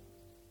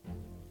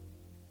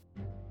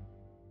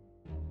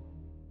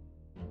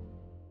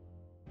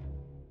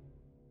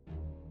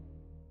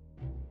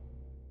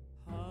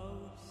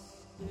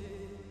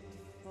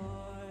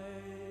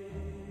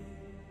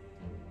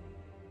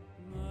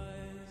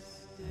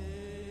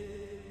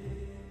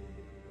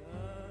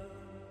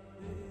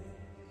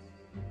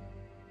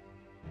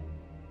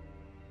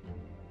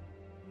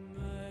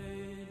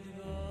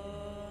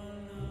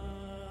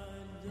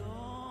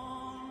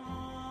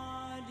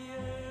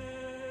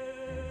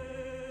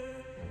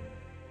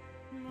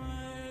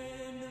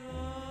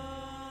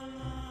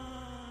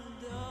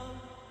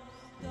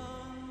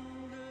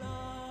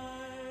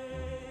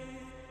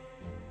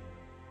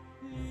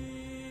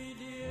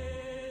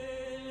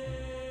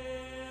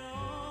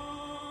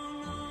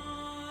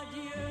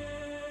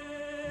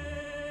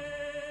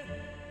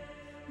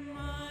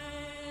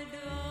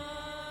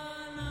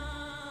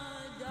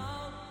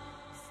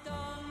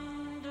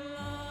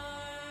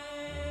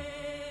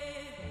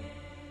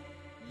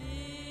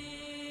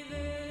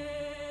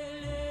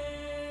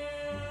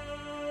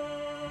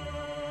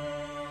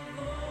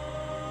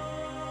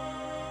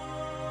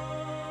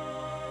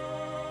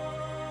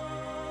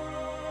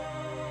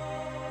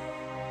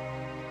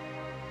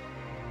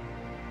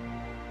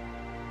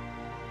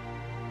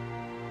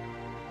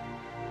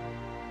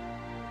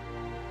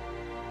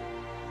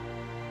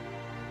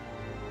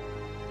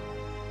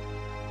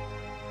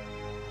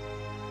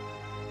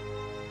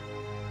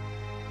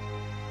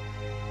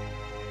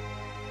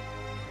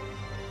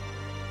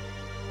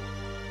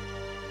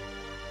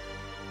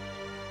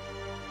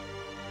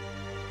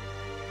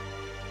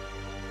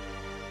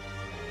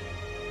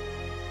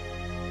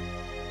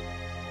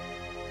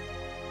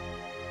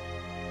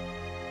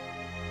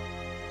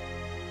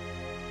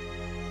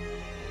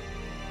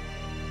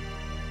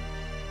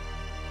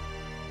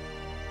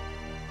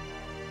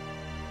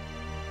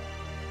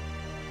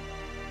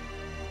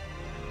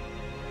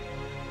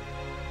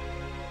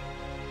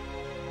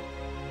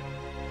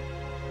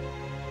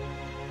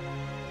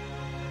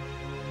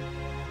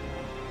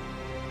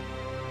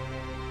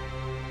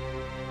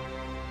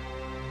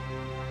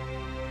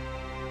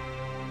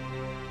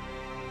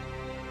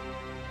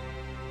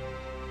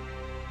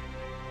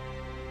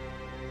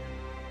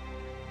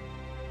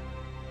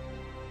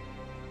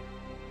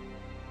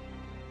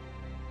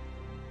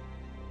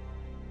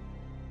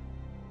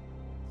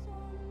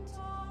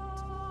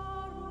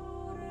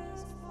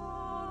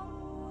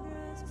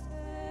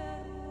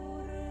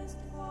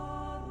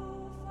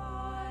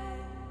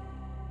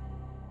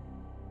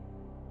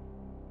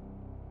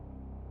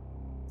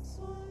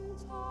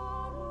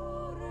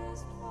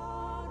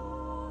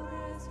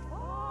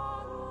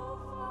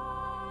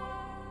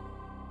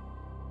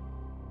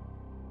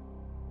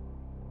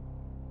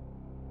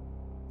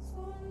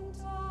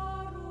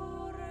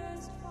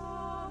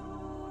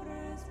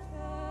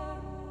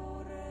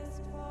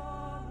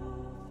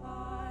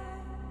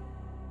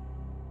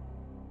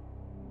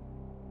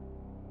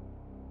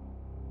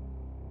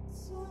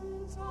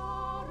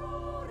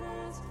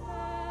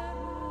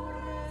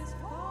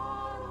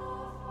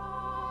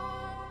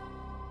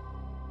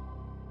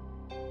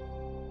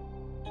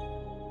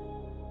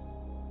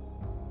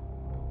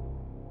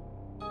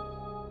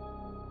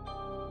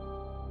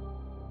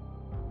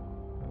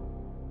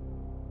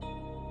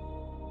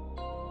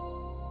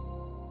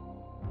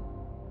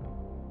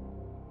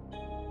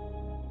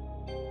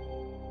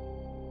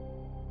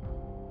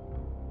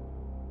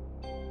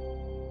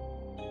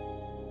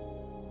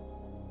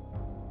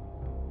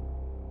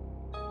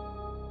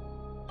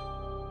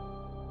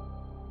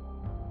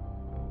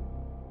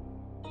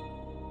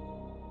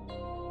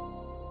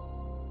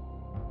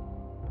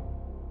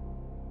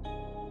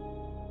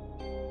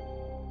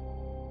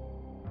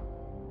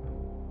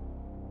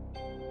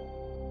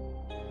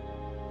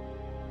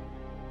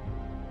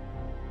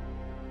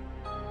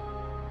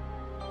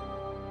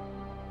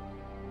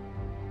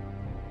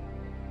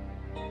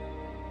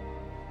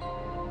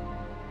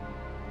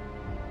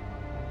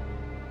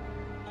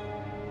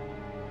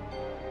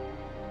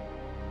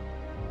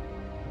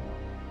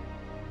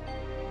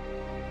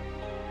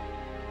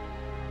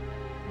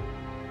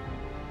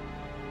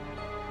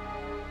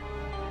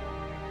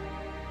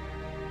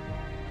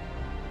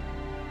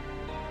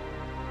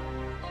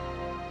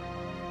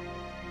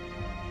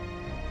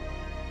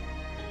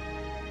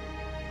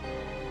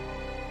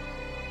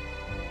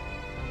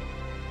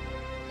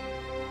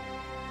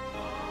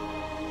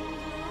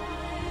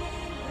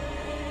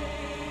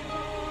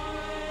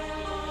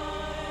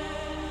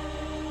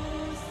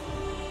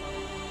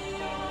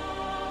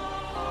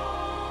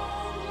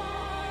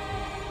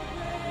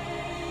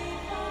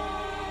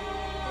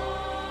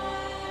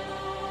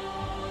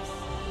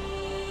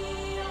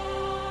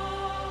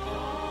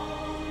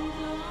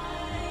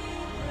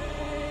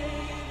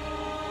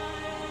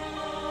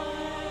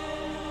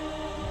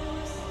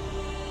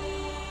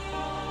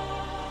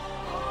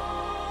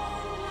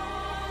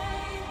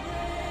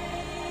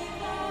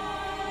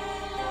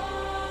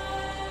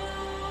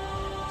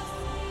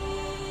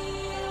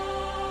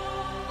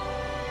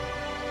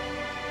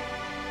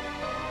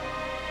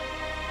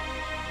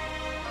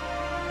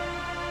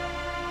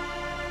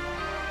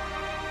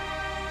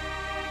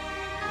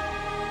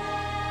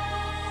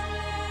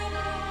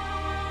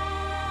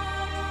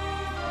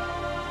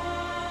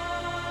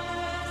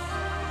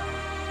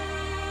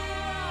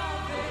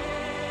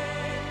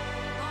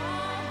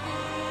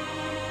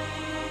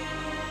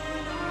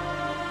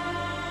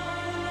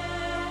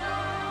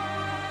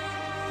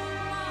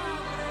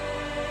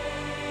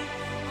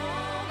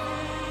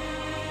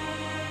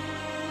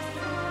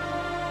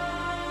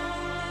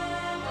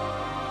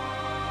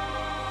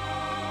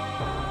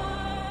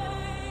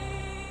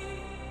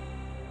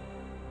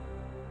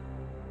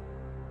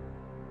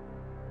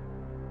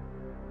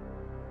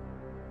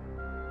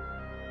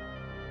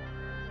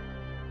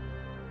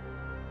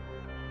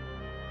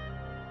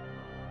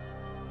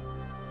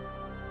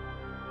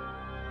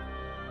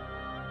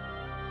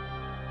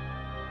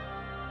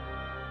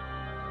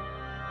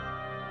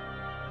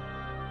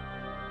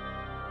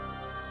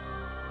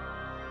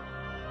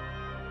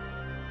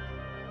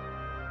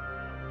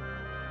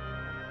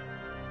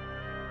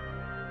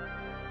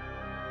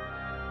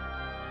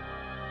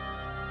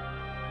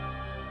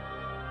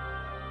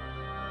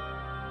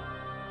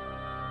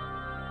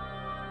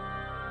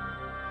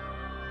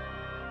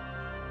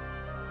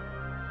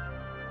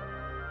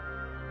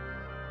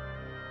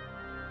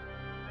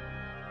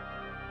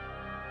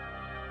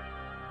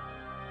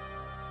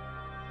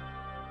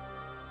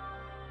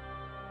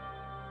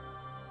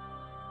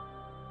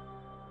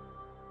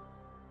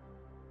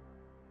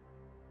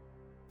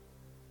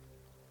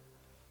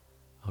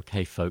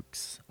 Okay,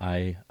 folks,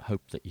 I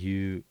hope that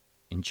you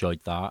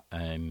enjoyed that.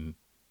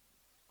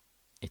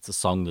 It's a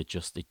song that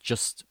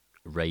just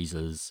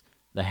raises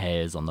the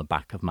hairs on the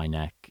back of my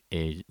neck.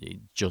 It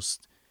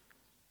just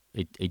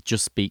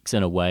speaks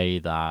in a way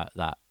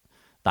that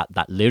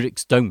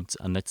lyrics don't,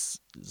 and it's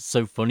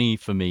so funny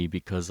for me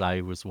because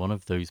I was one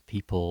of those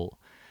people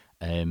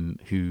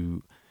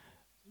who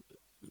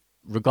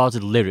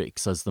regarded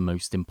lyrics as the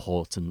most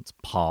important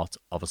part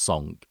of a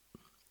song.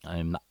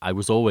 I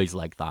was always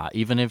like that.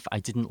 Even if I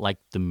didn't like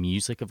the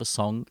music of a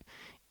song,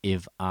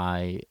 if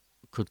I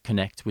could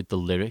connect with the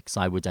lyrics,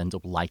 I would end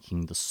up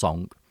liking the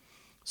song.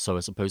 So I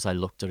suppose I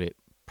looked at it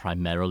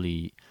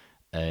primarily,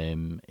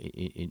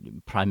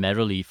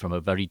 primarily from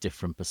a very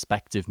different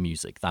perspective,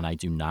 music, than I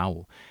do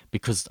now.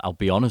 Because I'll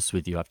be honest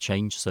with you, I've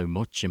changed so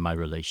much in my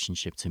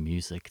relationship to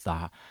music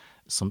that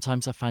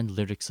sometimes I find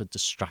lyrics a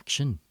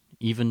distraction,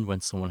 even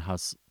when someone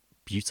has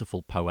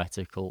beautiful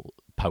poetical,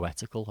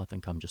 I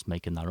think I'm just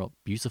making that up,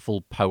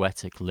 beautiful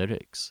poetic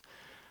lyrics.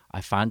 I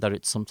find that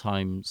it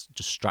sometimes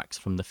distracts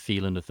from the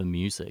feeling of the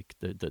music,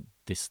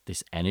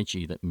 this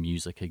energy that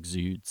music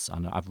exudes,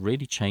 and I've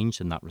really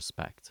changed in that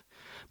respect.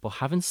 But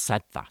having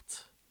said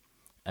that,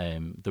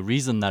 the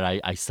reason that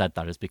I said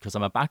that is because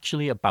I'm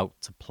actually about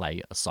to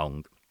play a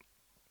song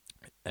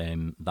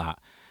that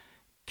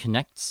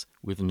connects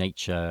with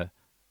nature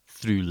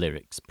through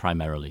lyrics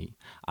primarily,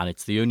 and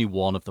it's the only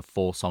one of the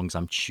four songs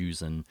I'm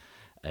choosing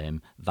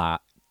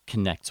that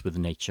connects with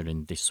nature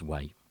in this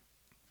way.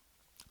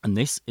 And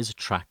this is a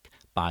track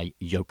by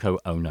Yoko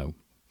Ono,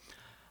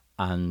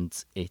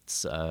 and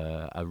it's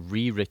a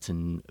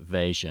rewritten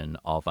version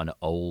of an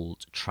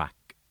old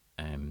track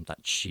that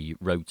she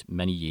wrote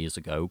many years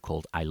ago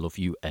called I Love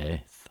You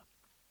Earth.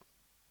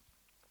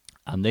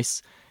 And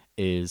this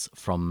is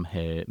from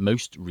her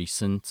most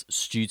recent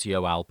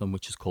studio album,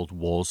 which is called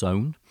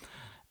Warzone.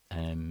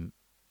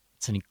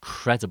 It's an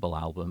incredible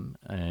album.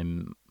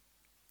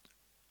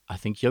 I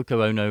think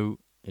Yoko Ono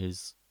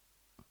is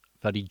a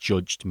very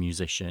judged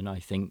musician. I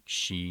think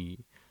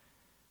she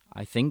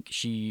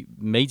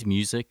made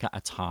music at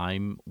a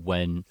time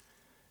when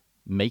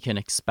making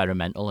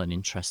experimental and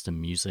interesting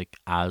music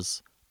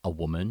as a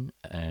woman,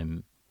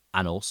 and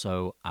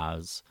also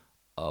as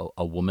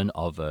a woman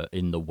of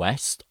in the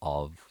West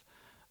of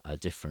a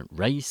different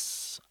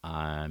race,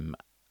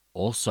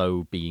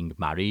 also being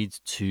married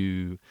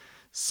to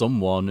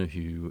someone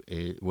who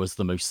was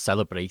the most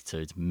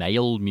celebrated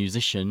male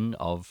musician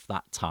of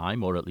that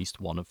time, or at least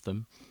one of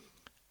them.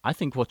 I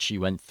think what she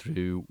went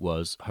through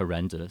was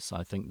horrendous.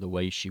 I think the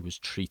way she was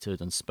treated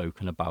and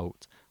spoken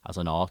about as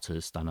an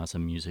artist and as a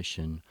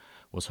musician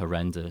was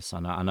horrendous.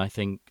 And I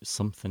think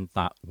something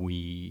that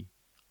we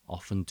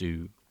often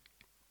do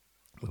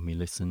when we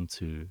listen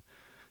to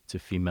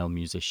female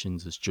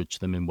musicians is judge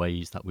them in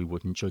ways that we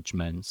wouldn't judge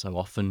men. So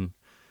often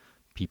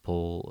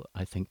people,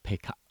 I think,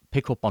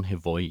 pick up on her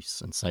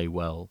voice and say,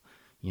 well,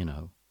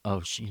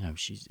 oh,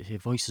 her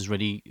voice is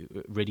really,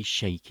 really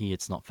shaky.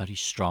 It's not very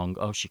strong.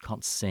 Oh, she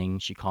can't sing.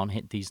 She can't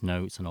hit these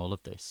notes and all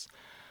of this.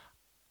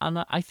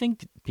 And I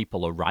think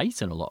people are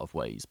right in a lot of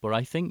ways, but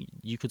I think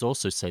you could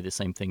also say the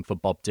same thing for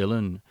Bob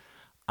Dylan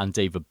and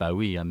David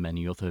Bowie and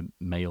many other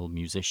male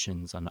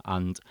musicians.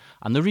 And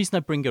the reason I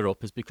bring her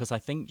up is because I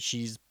think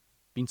she's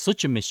been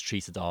such a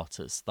mistreated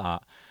artist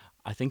that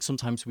I think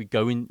sometimes we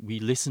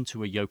listen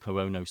to a Yoko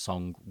Ono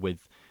song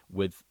with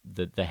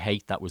the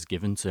hate that was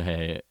given to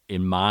her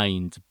in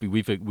mind.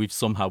 We've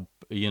somehow,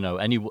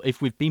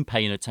 if we've been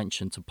paying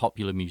attention to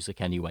popular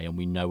music anyway, and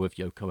we know of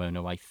Yoko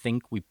Ono, I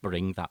think we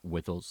bring that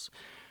with us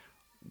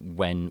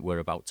when we're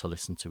about to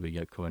listen to a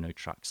Yoko Ono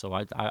track. So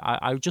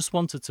I just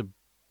wanted to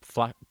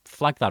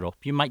flag that up.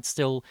 You might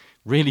still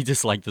really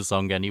dislike the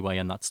song anyway,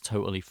 and that's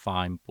totally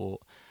fine. But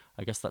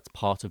I guess that's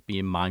part of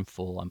being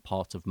mindful, and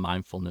part of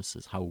mindfulness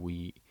is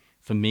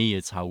for me,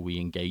 it's how we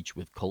engage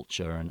with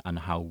culture and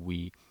how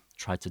we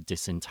try to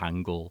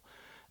disentangle,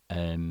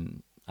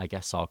 I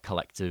guess, our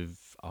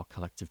collective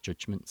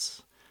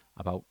judgments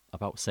about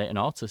certain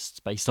artists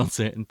based on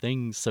certain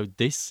things. So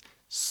this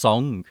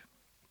song,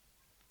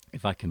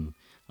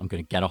 I'm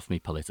going to get off my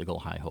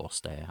political high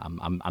horse there.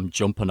 I'm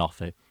jumping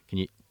off it. Can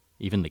you?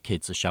 Even the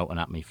kids are shouting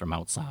at me from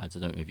outside. I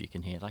don't know if you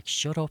can hear. Like,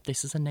 shut up!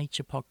 This is a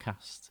nature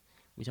podcast.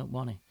 We don't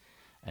want it.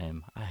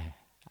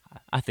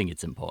 I think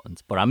it's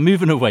important, but I'm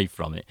moving away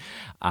from it.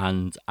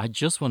 And I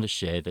just want to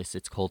share this.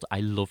 It's called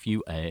I Love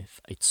You Earth.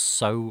 It's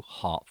so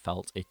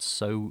heartfelt. It's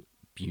so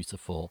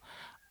beautiful.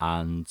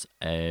 And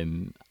I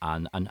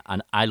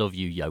love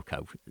you,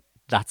 Yoko.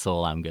 That's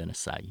all I'm going to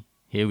say.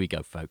 Here we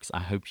go, folks. I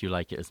hope you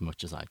like it as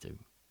much as I do.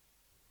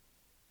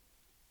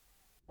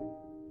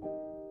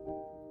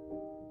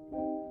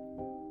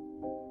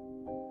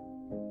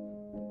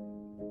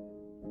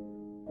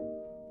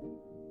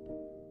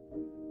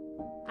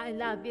 I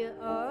love you,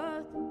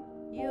 Earth,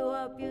 you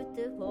are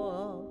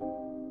beautiful.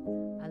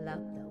 I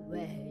love the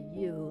way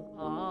you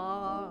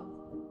are.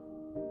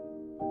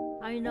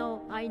 I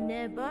know I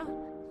never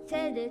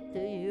said it to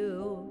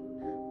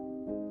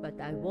you, but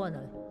I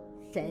wanna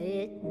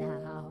say it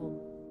now.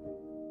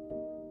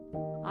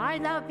 I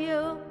love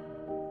you,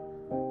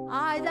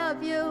 I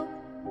love you,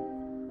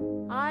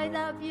 I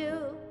love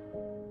you,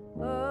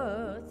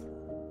 Earth.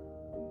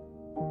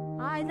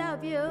 I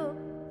love you,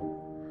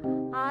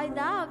 I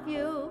love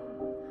you,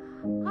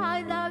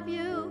 I love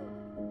you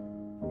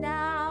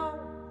now.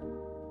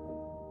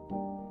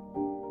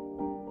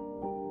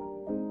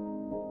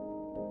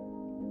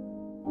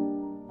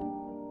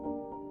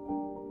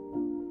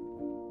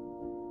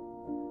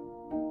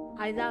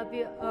 I love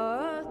you,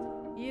 Earth,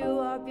 you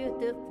are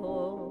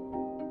beautiful.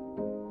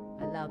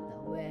 I love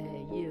the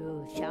way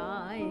you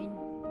shine.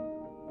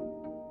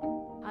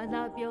 I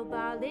love your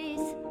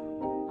valleys,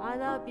 I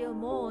love your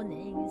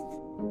mornings.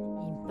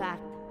 In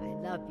fact, I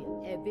love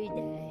you every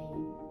day.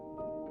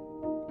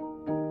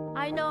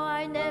 I know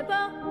I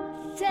never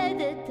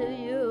said it to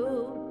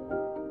you.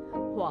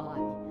 Why,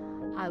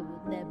 I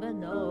would never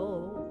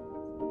know.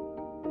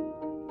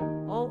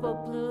 Over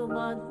blue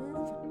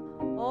mountains,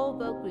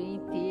 over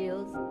green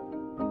fields,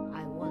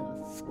 I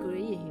wanna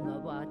scream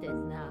about it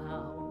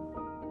now.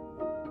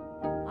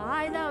 I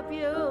I love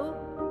you.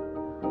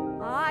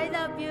 I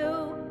love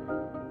you.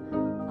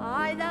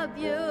 I love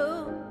you,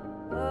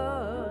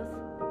 Earth.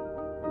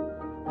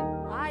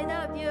 I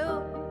love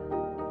you.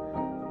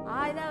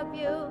 I love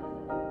you.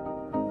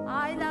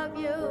 I love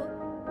you.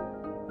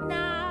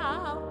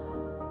 Now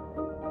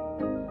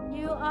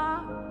you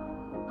are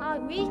a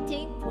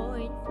meeting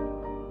point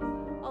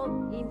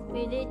of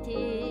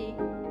infinity.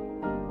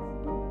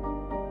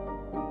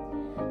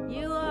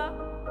 You are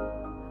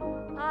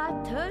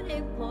a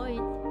turning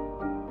point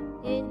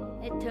in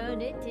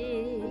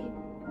eternity.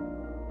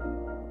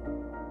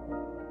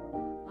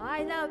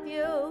 I love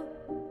you.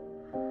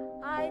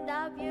 I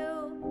love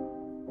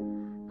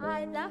you.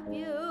 I love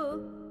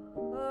you,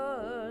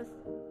 Earth.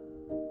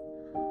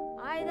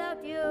 I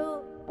love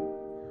you.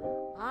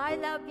 I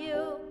love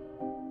you.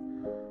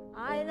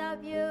 I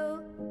love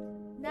you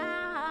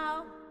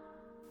now.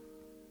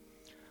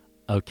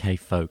 Okay,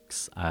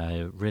 folks,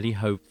 I really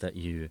hope that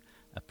you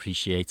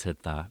appreciated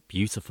that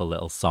beautiful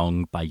little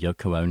song by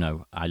Yoko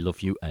Ono, I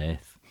Love You,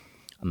 Earth.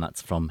 And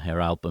that's from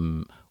her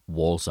album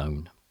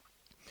Warzone.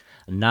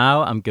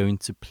 Now I'm going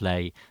to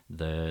play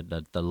the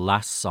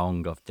last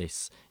song of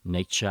this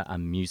nature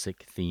and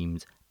music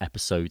themed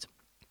episode.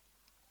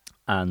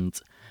 And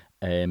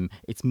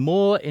it's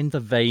more in the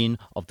vein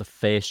of the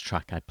first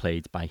track I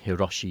played by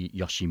Hiroshi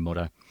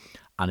Yoshimura.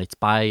 And it's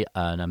by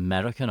an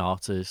American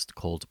artist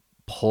called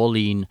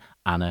Pauline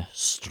Anna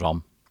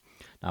Strom.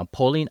 Now,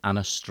 Pauline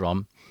Anna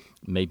Strom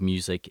made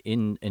music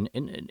in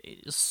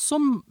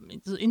some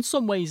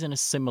ways in a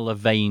similar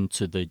vein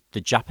to the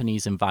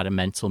Japanese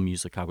environmental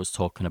music I was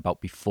talking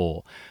about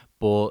before,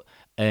 but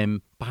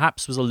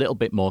perhaps was a little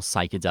bit more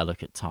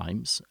psychedelic at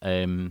times.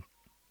 And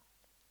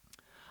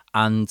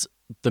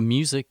the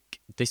music,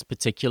 this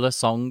particular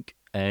song,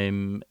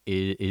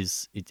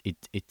 it's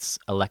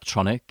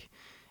electronic,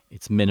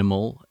 it's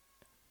minimal,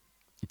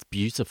 it's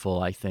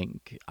beautiful, I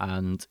think,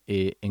 and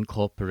it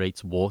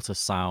incorporates water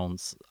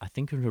sounds, I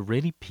think, in a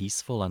really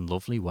peaceful and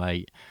lovely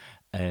way.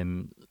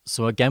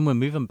 So again, we're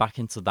moving back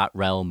into that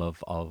realm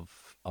of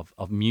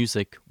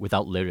music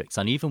without lyrics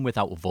and even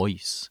without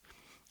voice.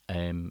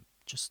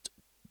 Just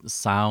the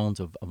sound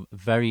of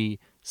very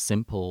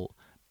simple,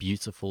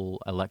 beautiful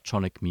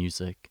electronic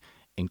music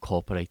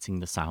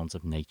incorporating the sounds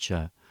of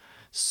nature.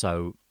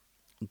 So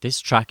this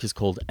track is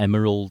called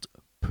Emerald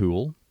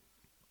Pool.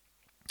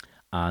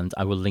 And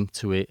I will link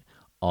to it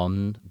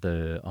on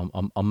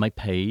my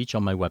page,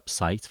 on my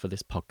website for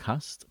this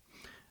podcast,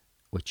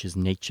 which is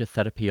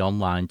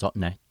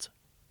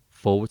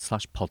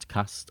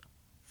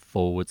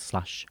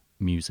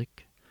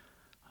naturetherapyonline.net/podcast/music,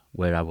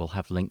 where I will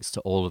have links to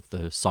all of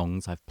the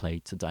songs I've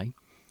played today.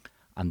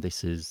 And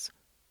this is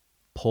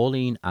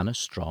Pauline Anna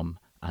Strom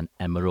and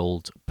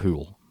Emerald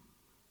Pool.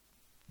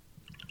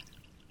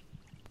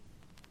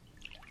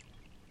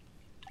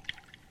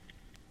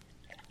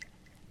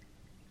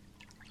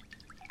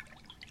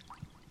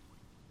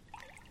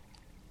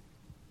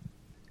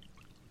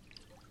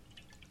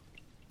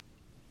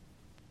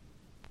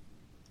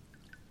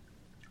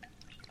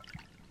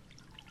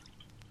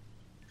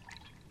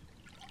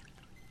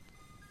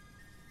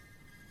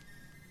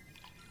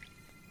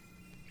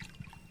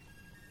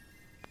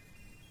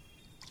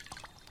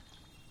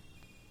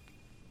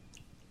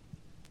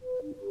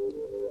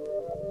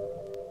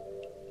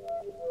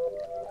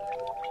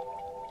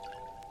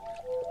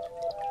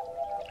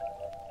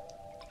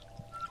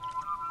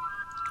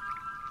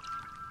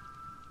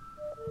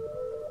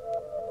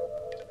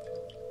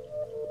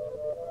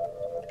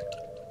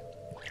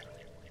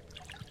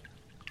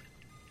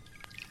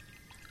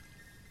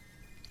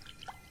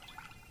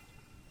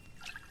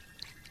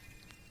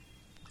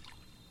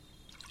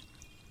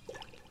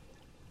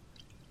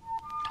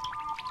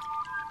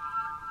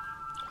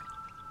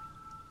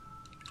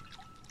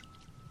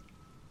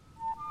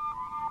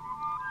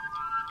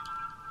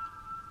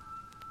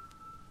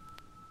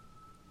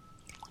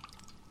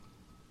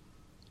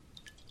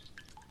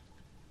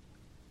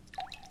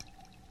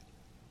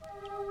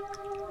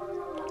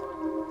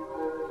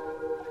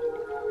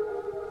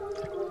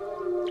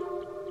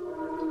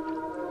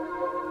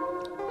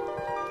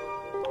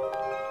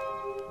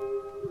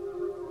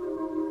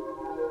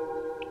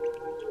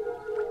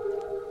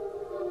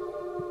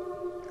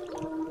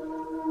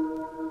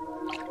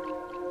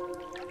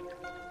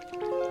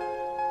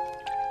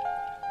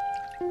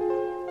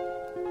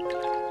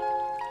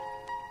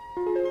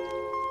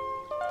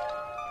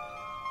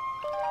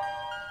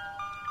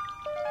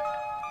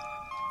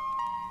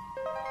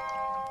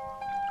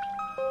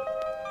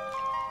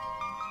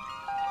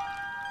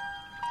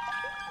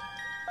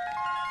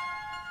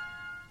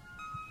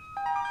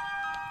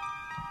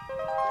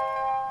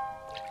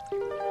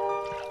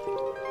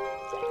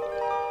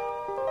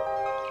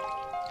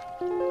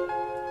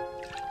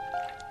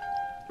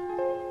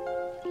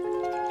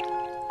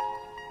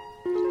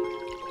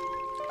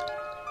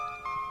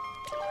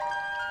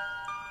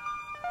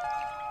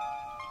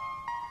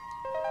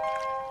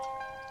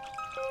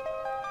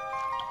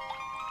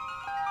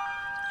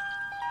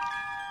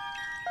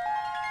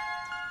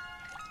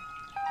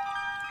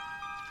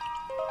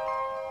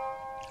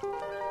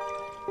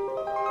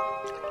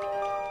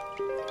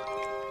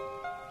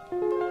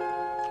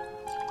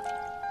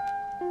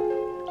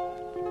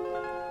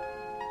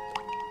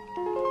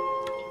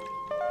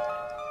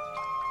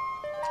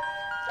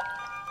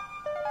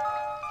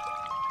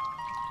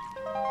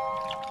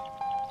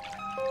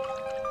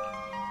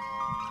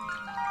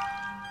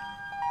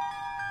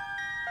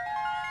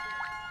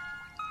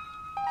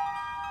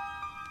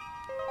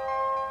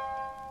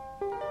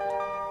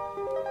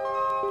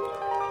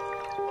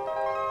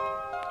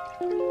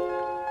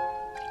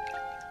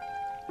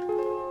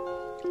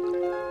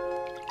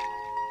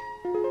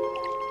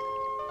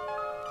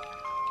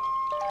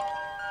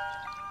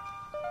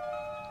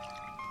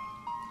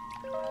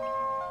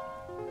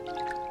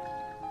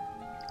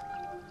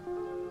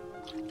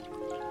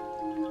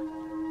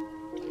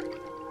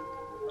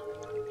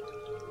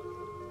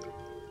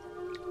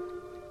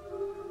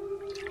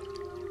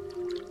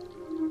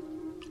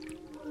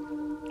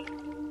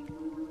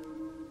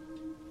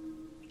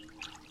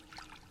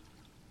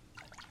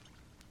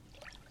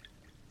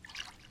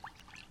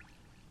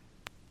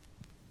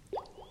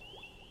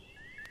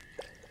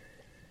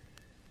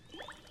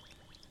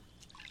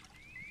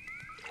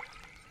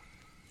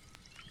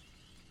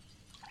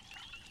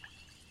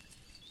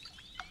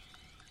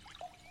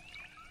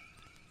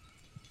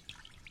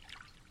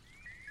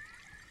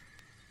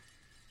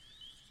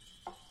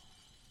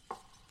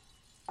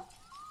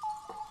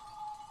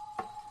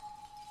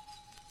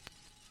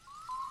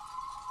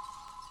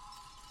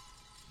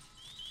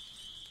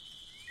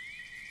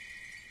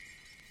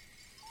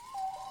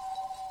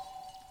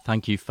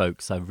 Thank you,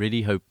 folks. I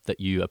really hope that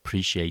you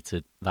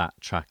appreciated that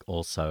track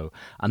also.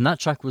 And that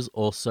track was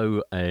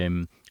also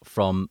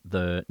from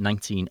the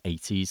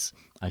 1980s.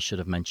 I should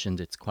have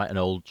mentioned it's quite an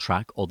old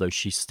track, although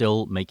she's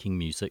still making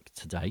music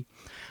today.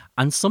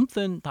 And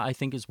something that I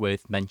think is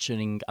worth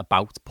mentioning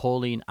about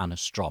Pauline Anna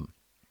Strom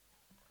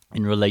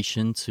in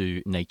relation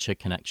to Nature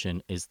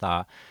Connection is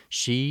that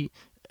she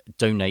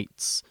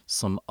donates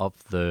some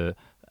of the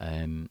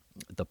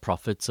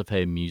profits of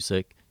her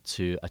music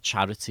to a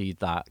charity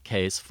that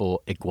cares for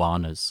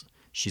iguanas.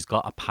 She's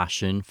got a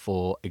passion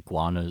for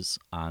iguanas,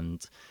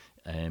 and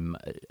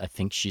I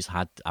think she's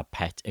had a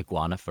pet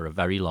iguana for a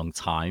very long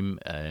time.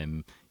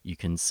 You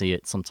can see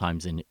it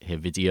sometimes in her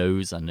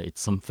videos, and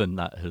it's something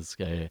that has,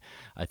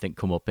 I think,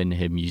 come up in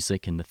her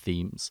music in the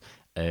themes.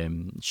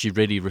 She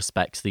really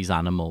respects these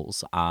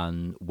animals,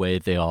 and where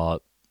they are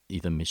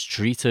either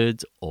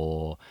mistreated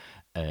or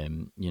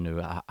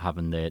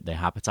having their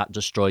habitat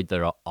destroyed,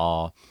 there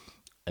are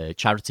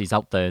charities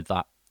out there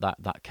that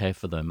care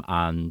for them,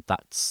 and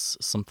that's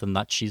something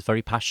that she's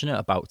very passionate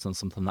about and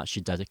something that she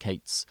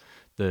dedicates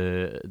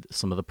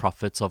some of the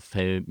profits of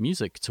her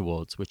music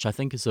towards, which I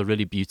think is a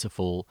really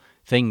beautiful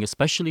thing,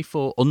 especially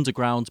for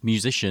underground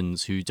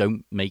musicians who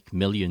don't make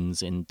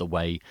millions in the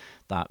way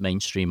that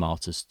mainstream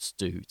artists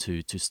do,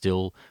 to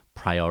still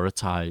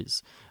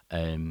prioritize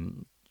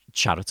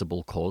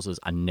charitable causes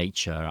and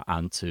nature,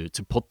 and to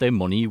put their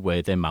money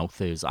where their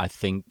mouth is. I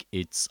think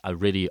it's a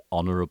really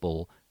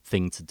honorable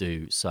thing to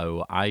do.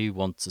 So I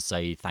want to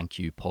say thank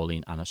you,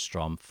 Pauline Anna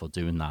Strom, for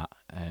doing that.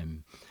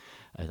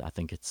 I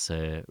think it's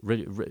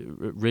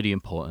really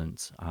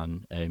important,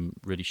 and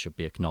really should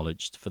be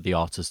acknowledged for the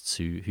artists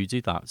who do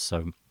that.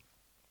 So,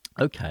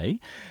 okay.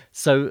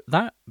 So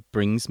that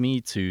brings me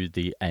to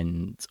the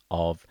end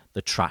of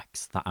the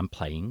tracks that I'm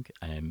playing.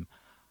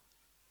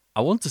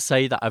 I want to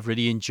say that I've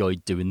really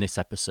enjoyed doing this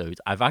episode.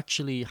 I've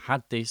actually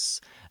had this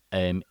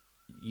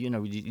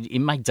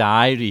in my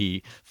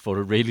diary for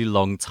a really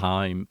long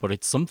time, but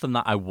it's something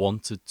that I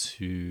wanted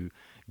to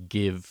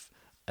give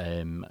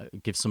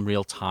some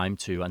real time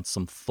to and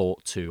some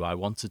thought to. I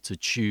wanted to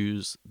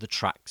choose the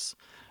tracks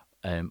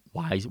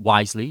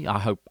wisely. I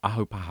hope I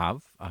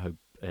have. I hope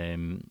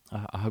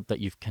that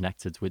you've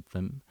connected with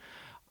them.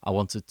 I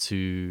wanted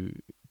to,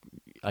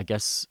 I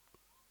guess,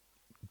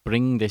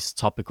 bring this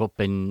topic up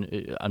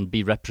and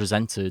be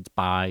represented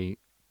by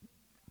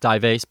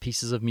diverse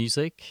pieces of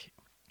music.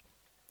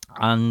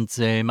 And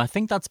I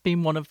think that's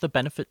been one of the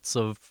benefits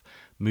of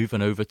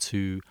moving over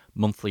to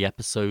monthly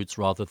episodes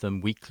rather than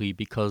weekly,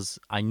 because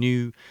I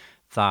knew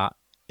that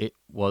it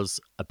was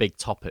a big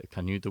topic.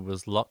 I knew there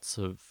was lots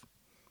of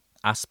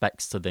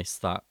aspects to this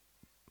that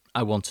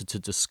I wanted to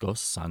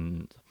discuss,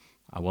 and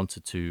I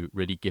wanted to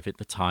really give it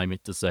the time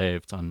it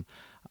deserved. And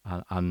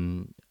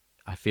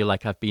I feel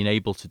like I've been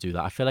able to do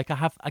that. I feel like I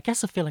have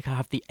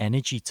the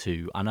energy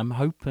to, and I'm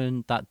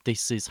hoping that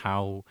this is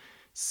how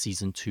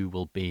season 2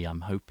 will be.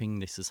 I'm hoping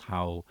this is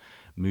how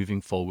moving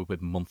forward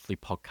with monthly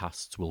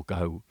podcasts will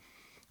go.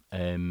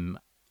 I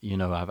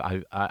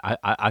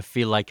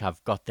feel like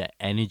I've got the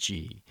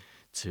energy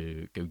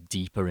to go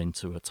deeper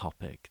into a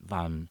topic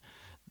than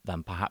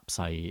perhaps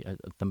I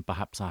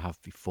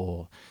have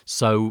before.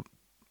 So,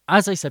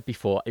 as I said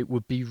before, it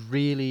would be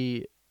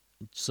really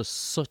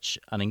just such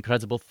an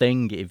incredible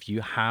thing if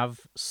you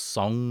have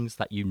songs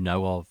that you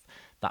know of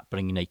that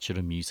bring nature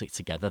and music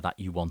together that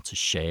you want to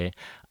share.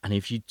 And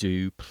if you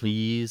do,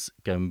 please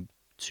go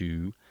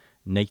to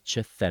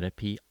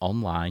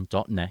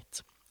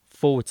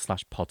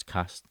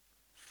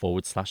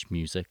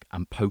naturetherapyonline.net/podcast/music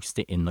and post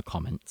it in the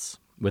comments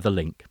with a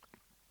link.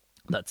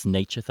 That's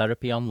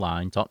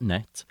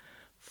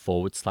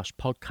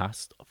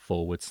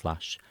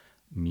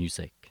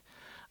naturetherapyonline.net/podcast/music.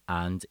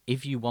 And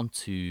if you want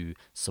to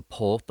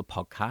support the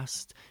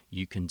podcast,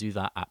 you can do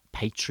that at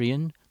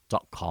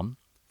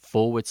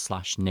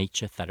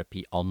patreon.com/Nature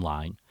Therapy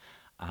Online.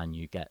 and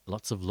you get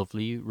lots of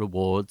lovely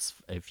rewards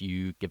if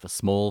you give a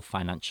small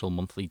financial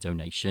monthly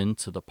donation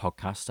to the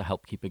podcast to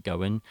help keep it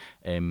going,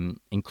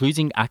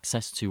 including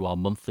access to our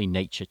monthly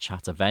nature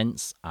chat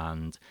events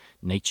and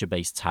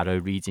nature-based tarot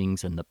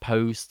readings in the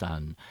post,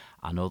 and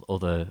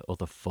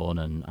other fun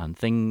and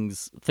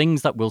things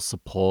that will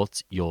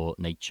support your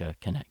nature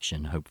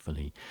connection,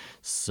 hopefully.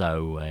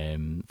 So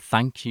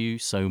thank you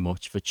so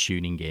much for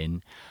tuning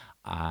in.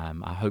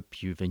 I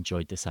hope you've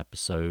enjoyed this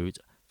episode.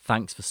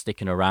 Thanks for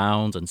sticking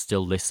around and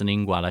still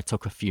listening while I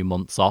took a few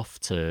months off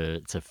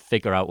to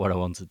figure out what I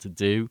wanted to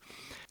do.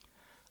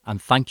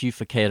 And thank you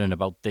for caring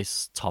about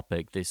this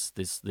topic, this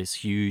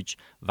huge,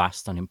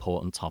 vast and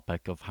important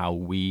topic of how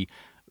we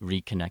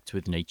reconnect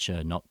with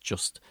nature, not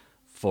just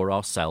for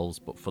ourselves,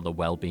 but for the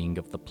well-being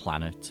of the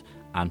planet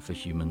and for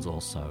humans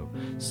also.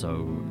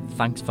 So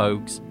thanks,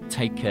 folks.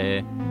 Take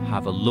care.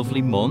 Have a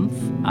lovely month,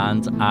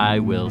 and I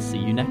will see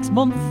you next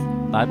month.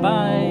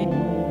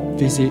 Bye-bye.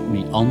 Visit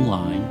me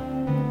online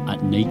at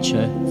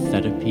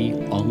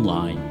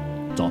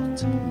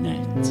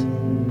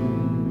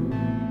naturetherapyonline.net.